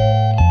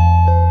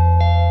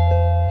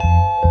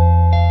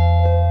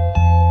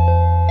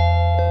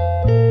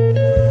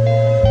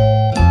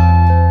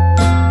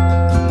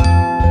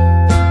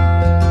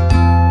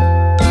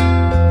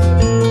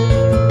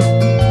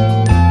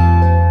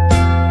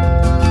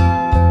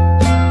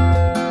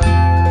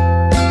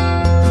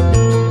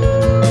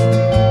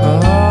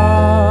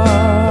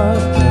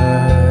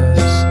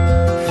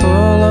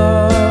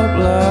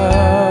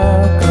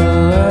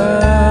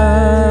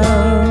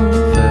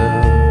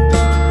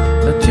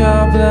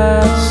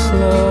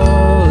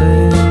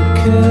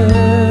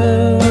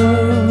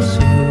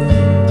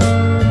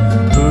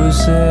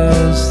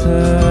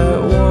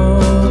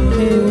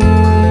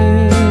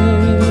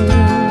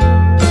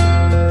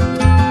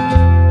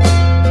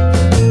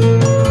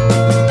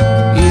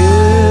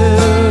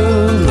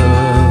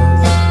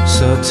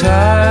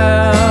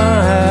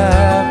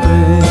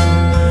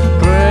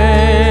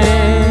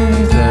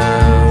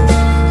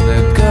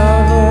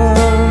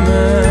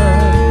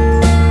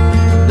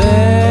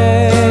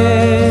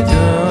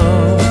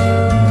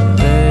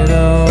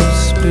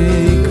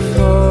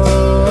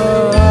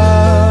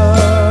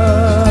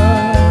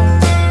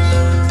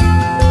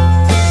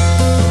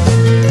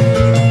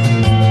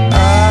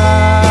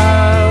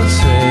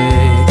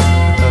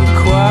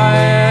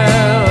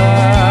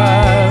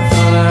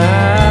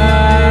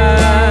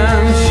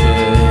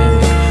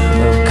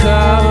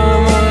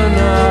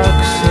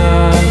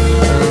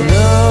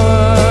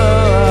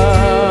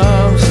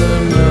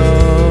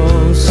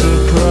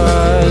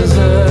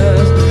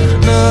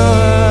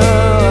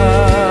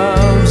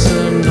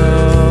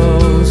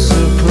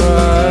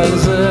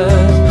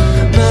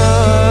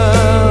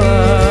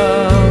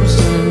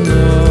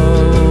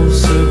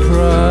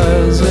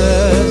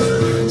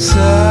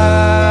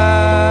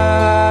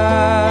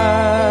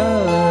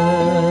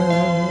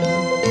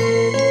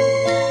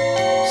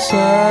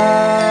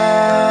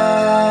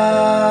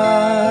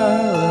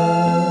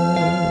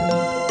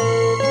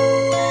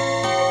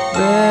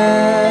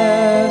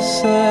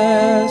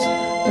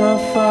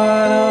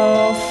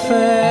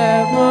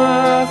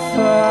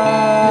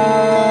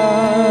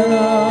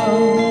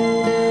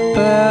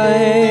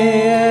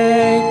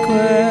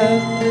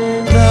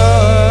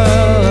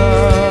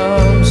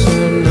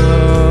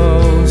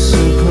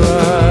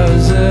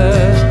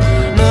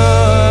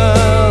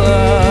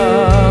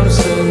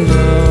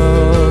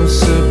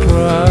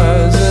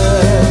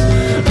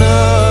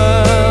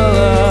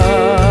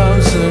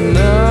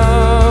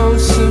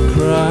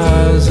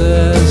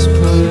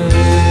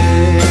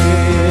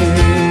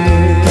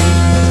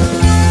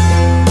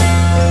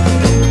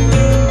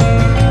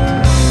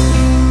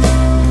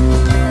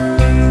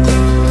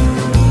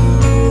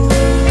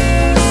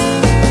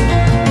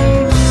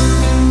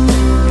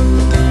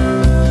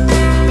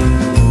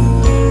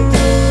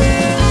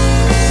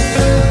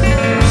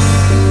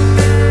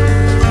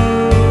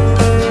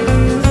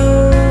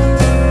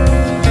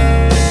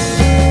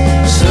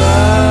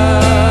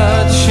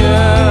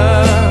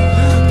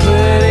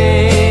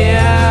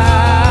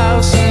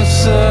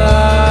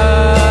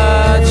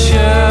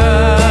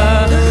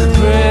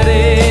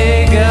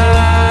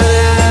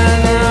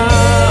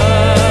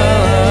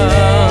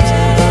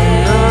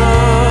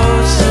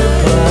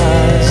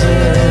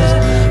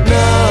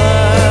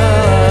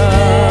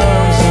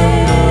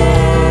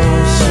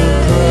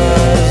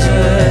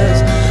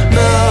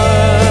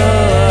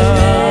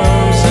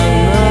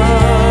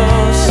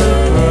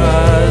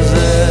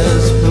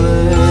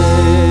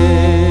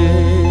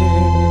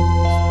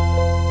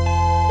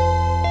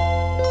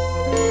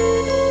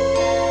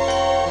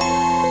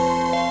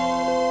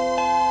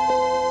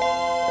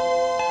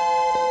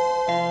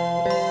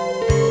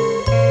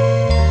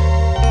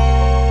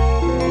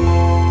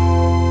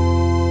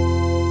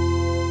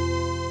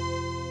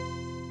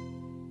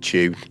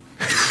 tune.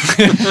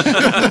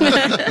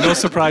 No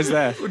surprise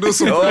there. No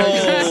surprise.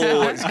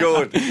 Oh, it's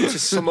good. To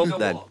sum up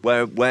then,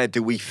 where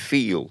do we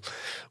feel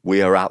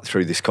we are at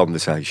through this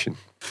conversation?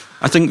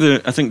 I think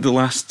the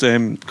last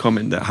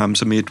comment that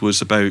Hamza made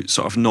was about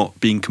sort of not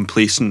being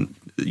complacent.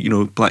 You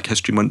know, Black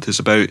History Month is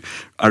about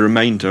a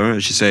reminder,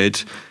 as you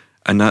said,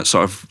 and that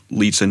sort of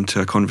leads into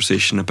a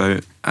conversation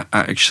about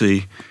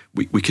actually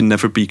we can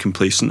never be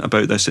complacent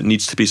about this. It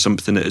needs to be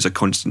something that is a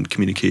constant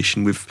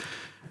communication.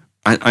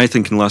 I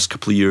think in the last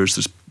couple of years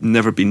there's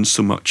never been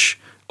so much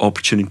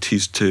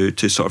opportunities to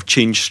sort of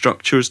change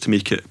structures to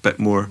make it a bit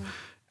more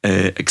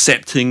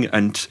accepting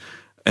and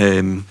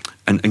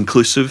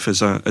inclusive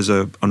as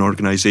an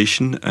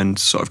organisation, and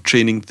sort of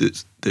training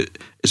that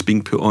is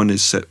being put on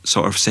is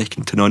sort of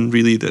second to none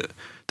really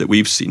that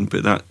we've seen.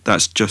 But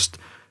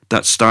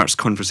that starts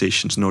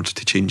conversations in order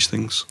to change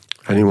things.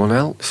 Anyone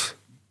else?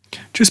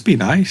 Just be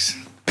nice.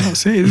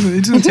 That's it.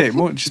 It doesn't take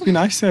much. Just be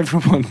nice to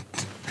everyone.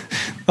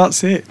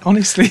 That's it,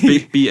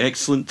 honestly. Be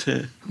excellent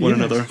to one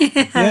another.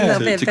 Yeah.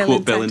 To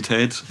quote Bill and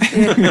Ted.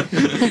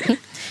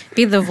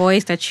 Be the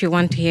voice that you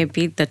want to hear.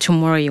 Be the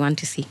tomorrow you want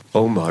to see.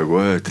 Oh my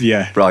word.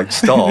 Yeah. Right,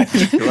 stop.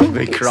 You'll have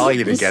me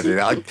crying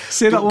again.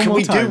 Say that one Can more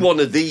we time. do one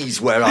of these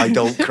where I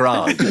don't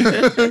cry?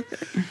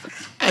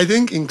 I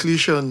think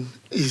inclusion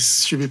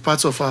should be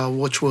part of our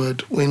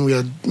watchword when we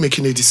are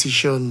making a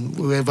decision,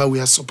 whoever we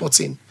are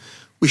supporting.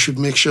 We should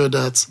make sure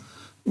that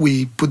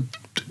we put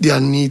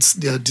their needs,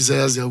 their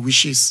desires, their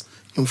wishes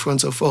in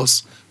front of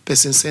us.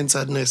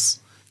 Person-centeredness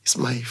is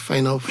my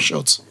final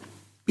shot.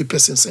 Be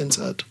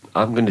person-centered.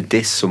 I'm going to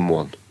diss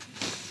someone,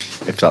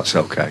 if that's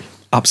okay.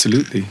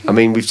 Absolutely. I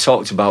mean, we've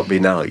talked about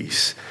being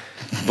nice,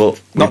 but...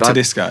 Not to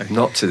this guy.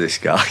 Not to this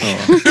guy.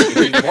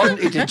 If he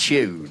wanted a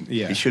tune,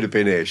 Yeah. he should have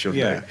been here, shouldn't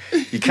Yeah.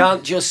 he? You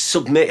can't just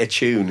submit a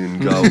tune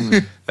and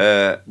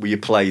go, will you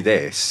play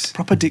this?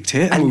 Proper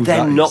dictator And move,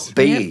 then that not is.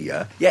 be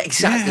here. Yeah,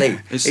 exactly.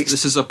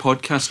 This is a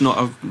podcast, not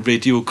a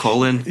radio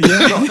call-in.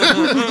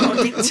 Not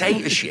a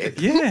dictatorship.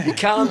 Yeah.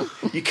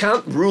 You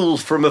can't rule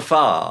from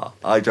afar,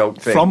 I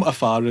don't think. From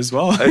afar as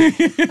well.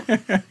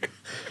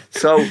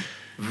 So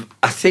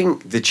I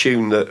think the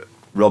tune that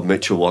Rob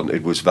Mitchell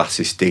wanted was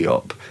Vassis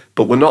Diop,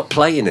 but we're not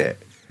playing it.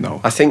 No.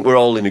 I think we're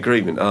all in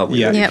agreement, aren't we?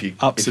 Yeah, that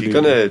Yep.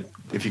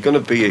 If you're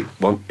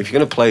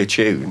gonna play a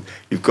tune,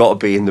 you've got to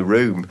be in the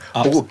room.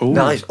 Oh, Ooh.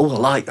 nice! Oh, I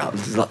like that.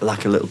 It's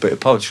like a little bit of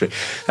poetry.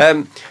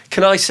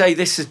 Can I say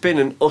this has been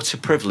an utter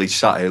privilege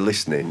sat here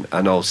listening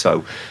and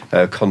also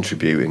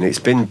contributing. It's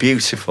been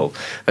beautiful,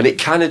 and it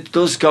kind of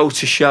does go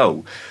to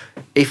show,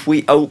 if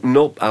we open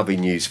up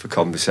avenues for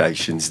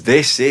conversations,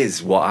 this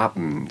is what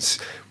happens.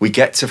 We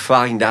get to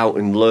find out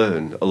and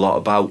learn a lot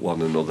about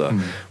one another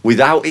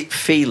without it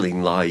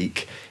feeling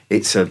like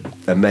it's a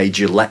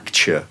major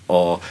lecture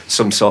or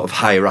some sort of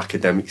higher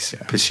academic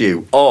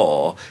pursuit,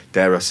 or,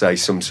 dare I say,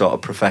 some sort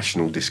of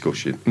professional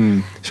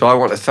discussion. So I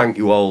want to thank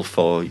you all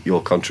for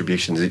your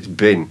contributions. It's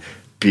been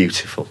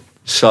beautiful.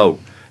 So,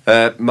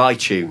 my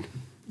tune.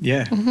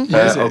 Yeah.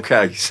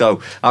 Okay,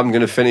 so I'm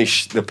going to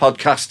finish the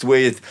podcast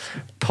with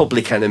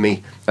Public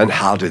Enemy and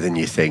Harder Than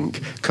You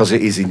Think, because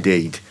it is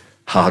indeed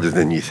harder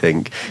than you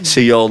think.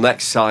 See you all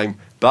next time.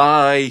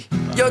 Bye.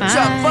 Yo,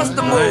 Chuck, what's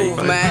the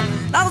move, man?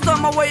 I was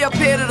on my way up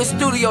here to the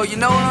studio, you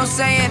know what I'm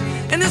saying?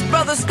 And this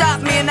brother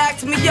stopped me and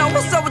asked me, yo,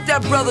 what's up with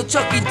that brother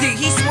Chucky D?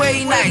 He swear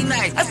he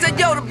nice. I said,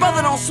 yo, the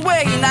brother don't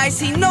swear he nice,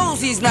 he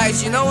knows he's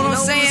nice, you know what I'm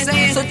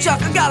saying? So,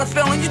 Chuck, I got a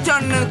feeling you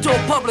turning into a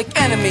public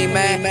enemy,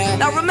 man.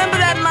 Now, remember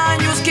that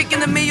line you was kicking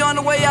to me on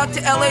the way out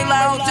to LA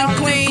Lounge in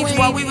Queens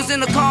while we was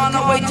in the car on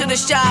our way to the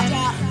shop?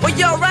 Well,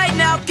 yo, right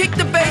now, kick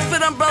the bass for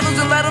them brothers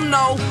and let them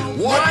know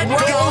What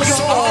goes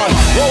on?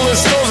 Rolling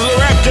Stones in the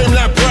rap game,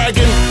 not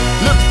bragging.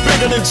 Look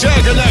bigger than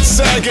Jagger, not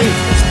sagging.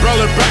 Spell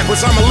it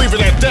backwards, I'ma leave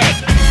it at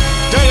that.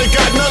 That ain't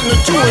got nothing to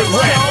do with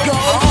rap.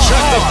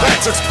 Check the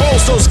facts,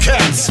 expose those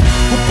cats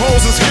who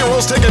pose as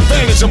heroes, take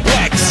advantage of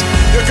blacks.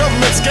 Your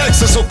government's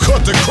gangsters, so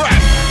cut the crap.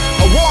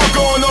 A war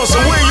going on, so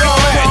where y'all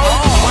at?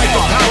 Fight the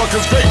power,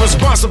 cause great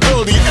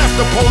responsibility. F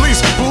the police,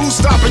 but who's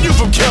stopping you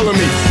from killing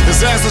me?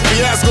 Disasters,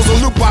 fiascos,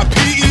 a loop by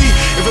PE.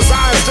 If it's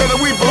I instead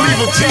of we believe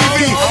in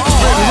TV.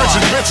 Spreading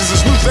riches, bitches,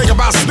 this new thing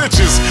about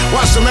snitches.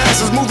 Watch the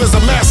masses move as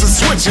the masses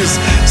switches.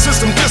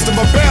 System distant,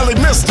 but barely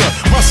missed her.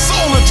 My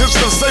sole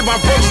intention to save my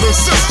brothers and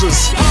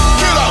sisters.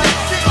 Get up!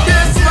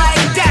 Just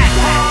like that.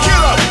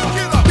 Get up!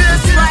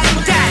 Just like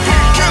that.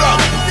 Get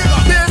up!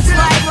 Just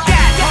like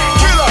that.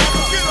 Get up!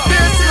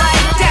 Just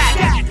like that.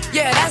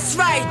 Yeah, that's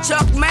right,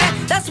 Chuck, man.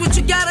 That's what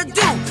you gotta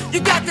do.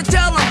 You got to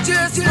tell them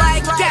just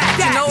like that.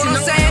 You know what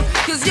I'm saying?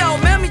 Cause yo,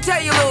 man, let me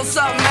tell you a little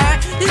something, man.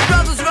 These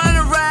brothers running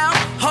around,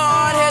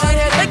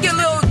 hard-headed. They get a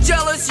little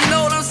jealous, you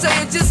know what I'm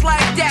saying? Just like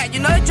that. You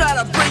know, they try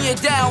to bring you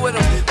down with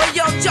them. But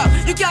yo, Chuck,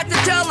 you got to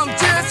tell them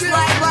just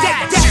like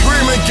that.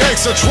 Screaming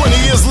gangster 20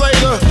 years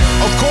later.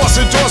 Of course,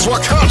 endorse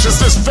while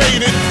consciousness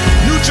faded.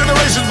 New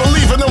generations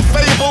believe in them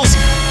fables.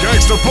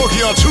 Gangster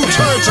boogie on 2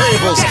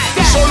 turntables.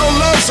 Show no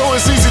love, so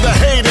it's easy to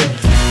hate it.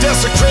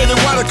 desecrated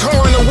while the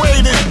coroner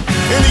waited.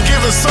 Any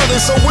given Sunday,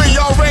 so where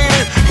y'all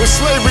raided? With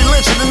slavery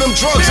lynching and them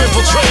drugs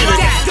infiltrated.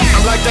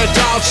 I'm like that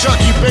doll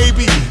Chucky,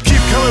 baby.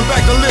 Keep coming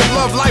back to live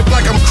love life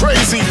like I'm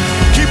crazy.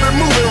 Keep it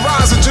moving,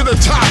 rising to the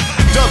top.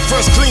 Duck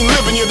fresh, clean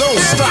living, you don't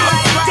stop.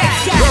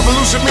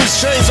 Revolution means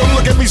change, don't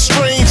look at me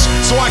strange.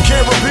 So I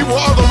can't repeat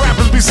what other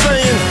rappers be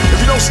saying. If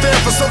you don't stand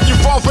for something, you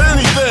fall for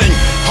anything.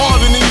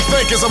 Harder than you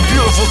think is a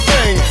beautiful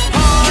thing.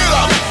 Get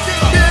up.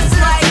 Just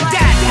like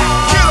that.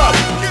 Get up.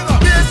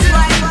 Just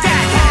like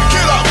that.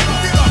 Get up.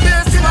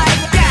 Just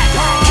like that.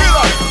 Get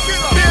up.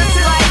 Just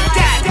like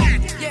that.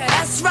 Yeah,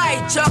 that's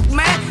right, Chuck,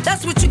 man.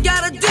 That's what you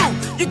gotta do.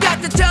 You got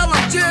to tell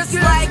them just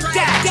like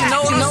that. You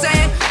know what I'm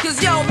saying? Cause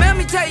yo, man, let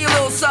me tell you a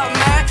little something,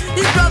 man.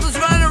 These brothers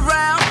running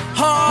around,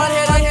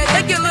 hard-headed,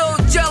 they get a little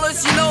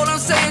jealous, you know what I'm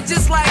saying?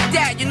 Just like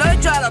that. You know,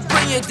 they try to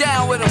bring you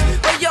down with them.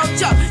 But yo,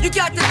 Chuck, you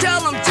got to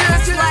tell them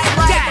just like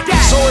that.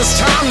 So it's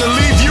time to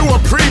leave you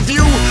a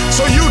preview,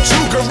 so you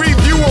too can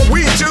review what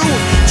we do.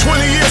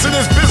 20 years in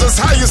this business,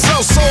 how you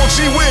sell soul,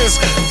 gee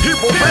whiz.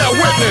 People bear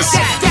witness.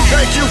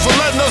 Thank you for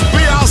letting us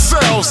be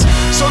ourselves.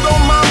 So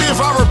don't mind me if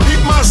I repeat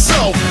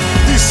myself.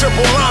 These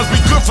simple lines be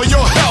good for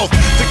your health,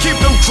 to keep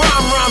them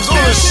crime rhymes on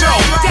the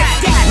shelf.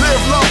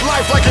 Live love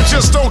life like you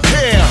just don't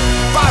care.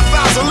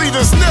 5,000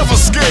 leaders never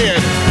scared.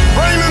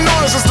 Rain and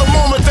noise is the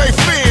moment they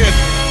feared.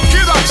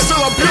 Get up,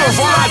 still a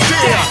beautiful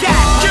idea.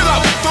 Get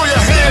up, throw your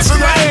hands in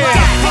the air.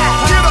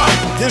 Get up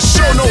and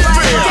show no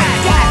fear.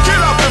 Get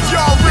up if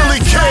y'all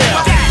really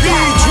care. You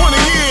need 20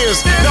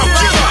 years, now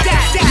get up.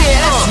 Yeah,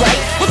 that's right.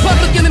 We're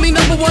public enemy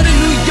number one in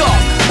New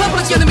York.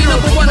 Public enemy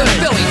number one in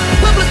Philly.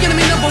 Public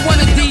enemy number one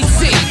in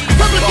DC.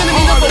 Public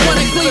enemy number one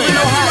in Cleveland,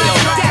 Ohio.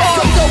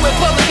 Also, we're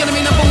public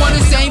enemy number one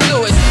in St.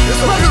 Louis.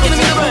 Public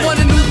enemy number one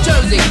in New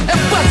Jersey and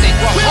Buzzing.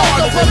 We're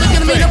also public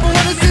enemy number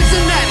one in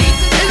Cincinnati,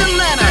 in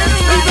Atlanta.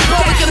 Even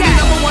public enemy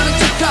number one in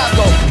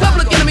Chicago.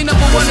 Public enemy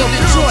number one in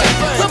Detroit.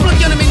 Public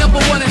enemy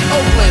number one in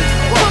Oakland.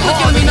 Public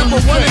enemy number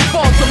one in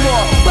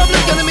Baltimore.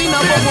 Public enemy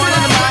number one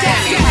in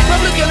Miami.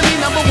 Public enemy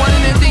number one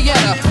in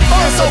Indiana.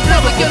 Also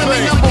public enemy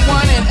number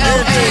one in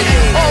LA.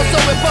 Also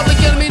with public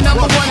enemy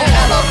number one in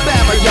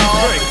Alabama,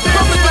 y'all.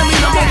 Public enemy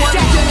number one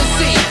in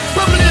Tennessee.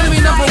 Public enemy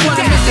number one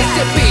in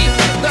Mississippi.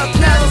 Just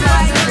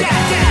like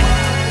that.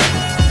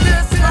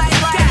 Just like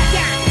that.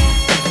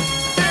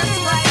 Just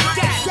like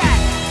that.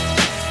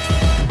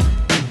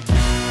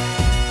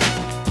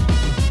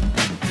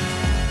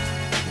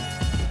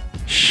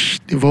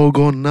 They've all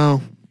gone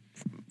now.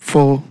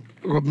 For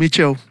Rob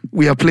Mitchell,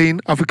 we are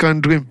playing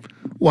African Dream.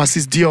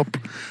 Oasis Diop.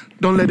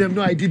 Don't let them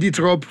know I did it,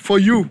 Rob. For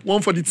you,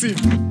 one for the team.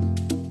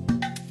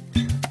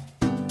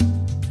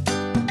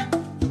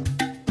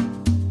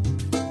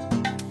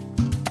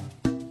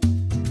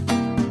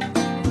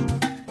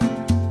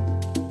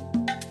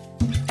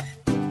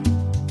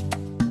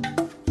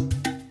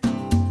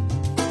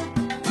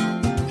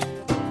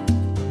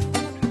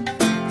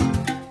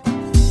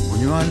 When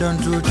you are done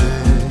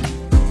today,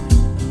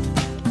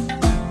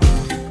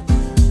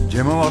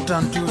 Jema walked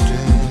on today.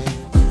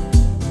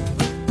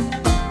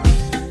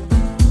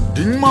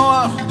 Ding ma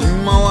wax,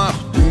 ding ma wax,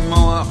 ding ma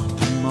wax,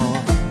 ding ma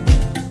wax.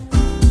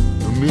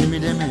 Nu mbir mi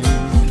demee.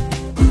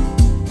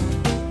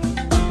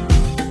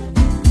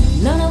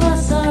 None of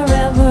us are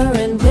ever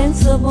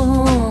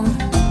invincible,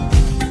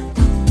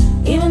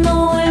 even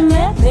though we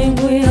may think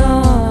we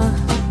are.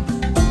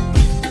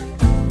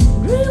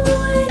 Dream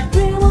away,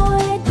 dream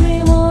away,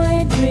 dream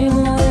away, dream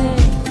away.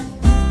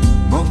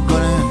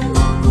 Mogole,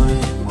 mogole,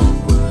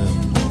 mogole,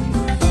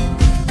 mogole.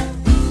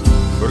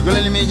 Gorgole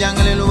li mi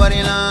jàngale lu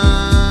bari la.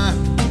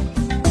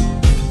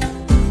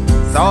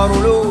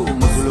 Sawarulo,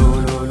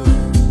 musulolo.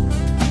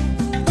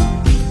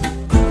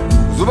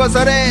 Zuba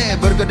sare,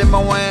 burger de ma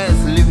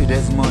west, live it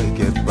as my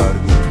get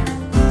burger.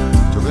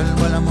 Jogel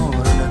bala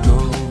more na to.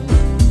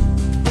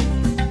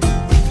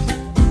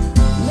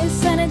 Miss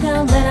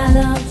Senegal that I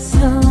love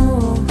so.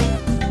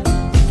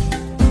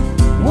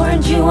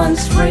 Weren't you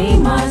once free,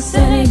 my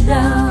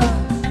Senegal?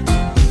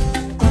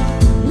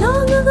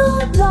 Long ago,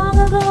 long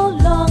ago,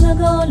 long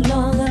ago,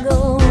 long ago.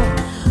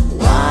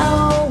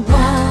 Wow,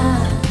 wow.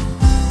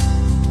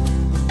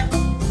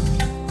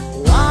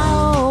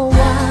 Wow,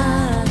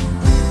 wow.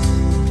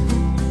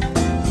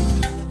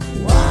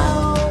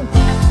 Wow,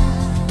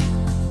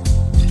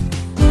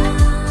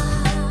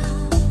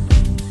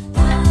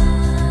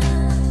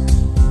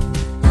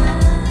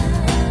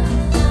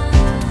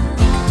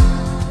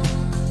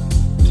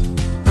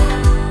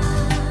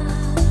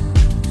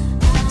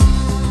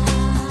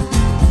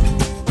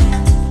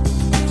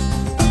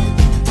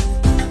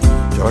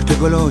 Jorte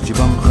golo ci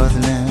bam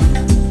xasle.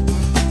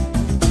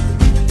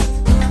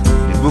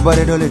 Nit bu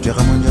bare doole te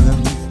xamul njëgam.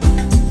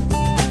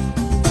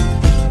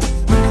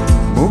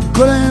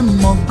 Mogole,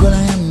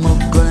 mogole,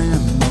 mogole,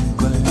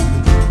 mogole.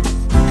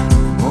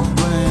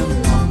 Mogole,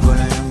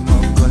 mogole,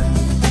 mogole.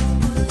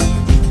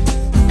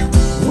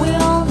 we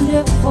all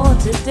live for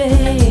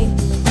today.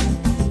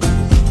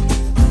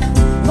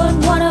 But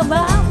what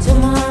about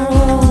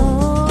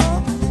tomorrow?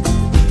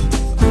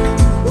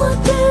 What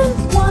then?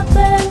 What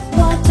then?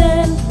 What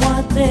then?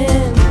 What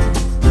then?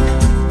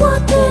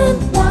 What then?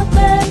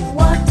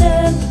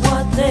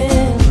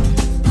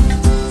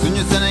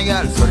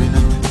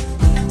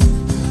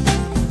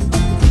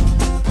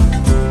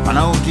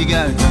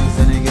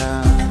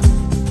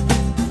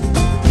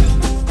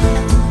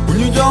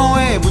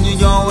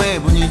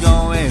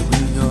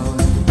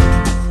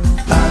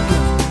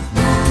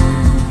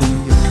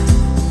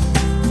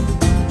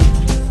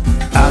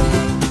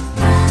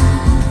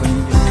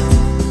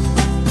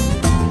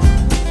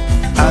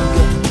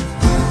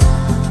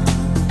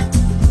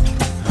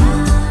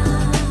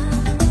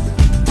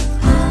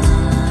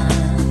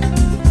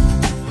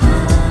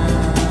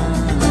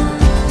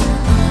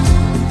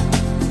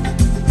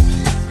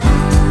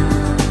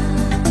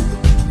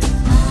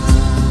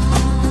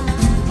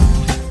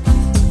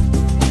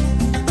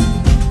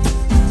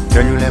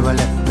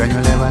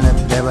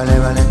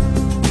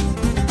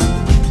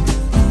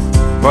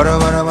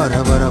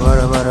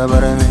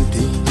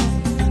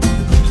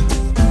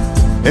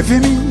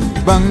 FMI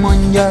Banque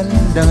mondiale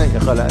dangay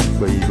xalaat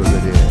bay bëgg a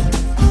dee.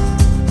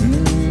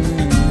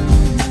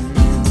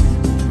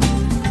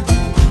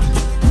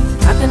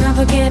 How can I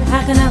forget,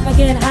 how can I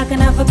forget, how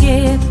can I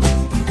forget?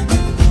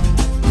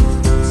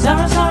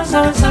 Sorrow, sorrow,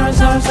 sorrow, sorrow,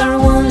 sorrow, sorrow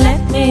won't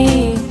let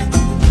me.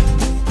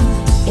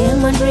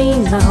 In my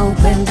dreams I hope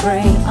and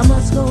pray I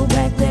must go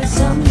back there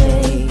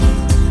someday.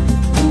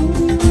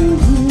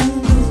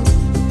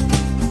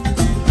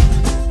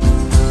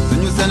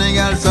 Suñu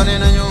Sénégal sonné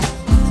nañu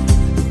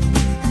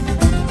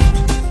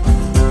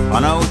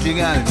xanaa wuti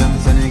gaal dem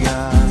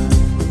Sénégal.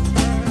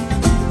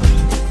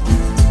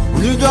 Bu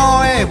ñu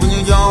joowee, bu ñu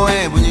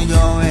joowee, bu ñu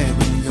joowee,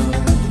 bu ñu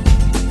joowee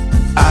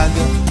àgg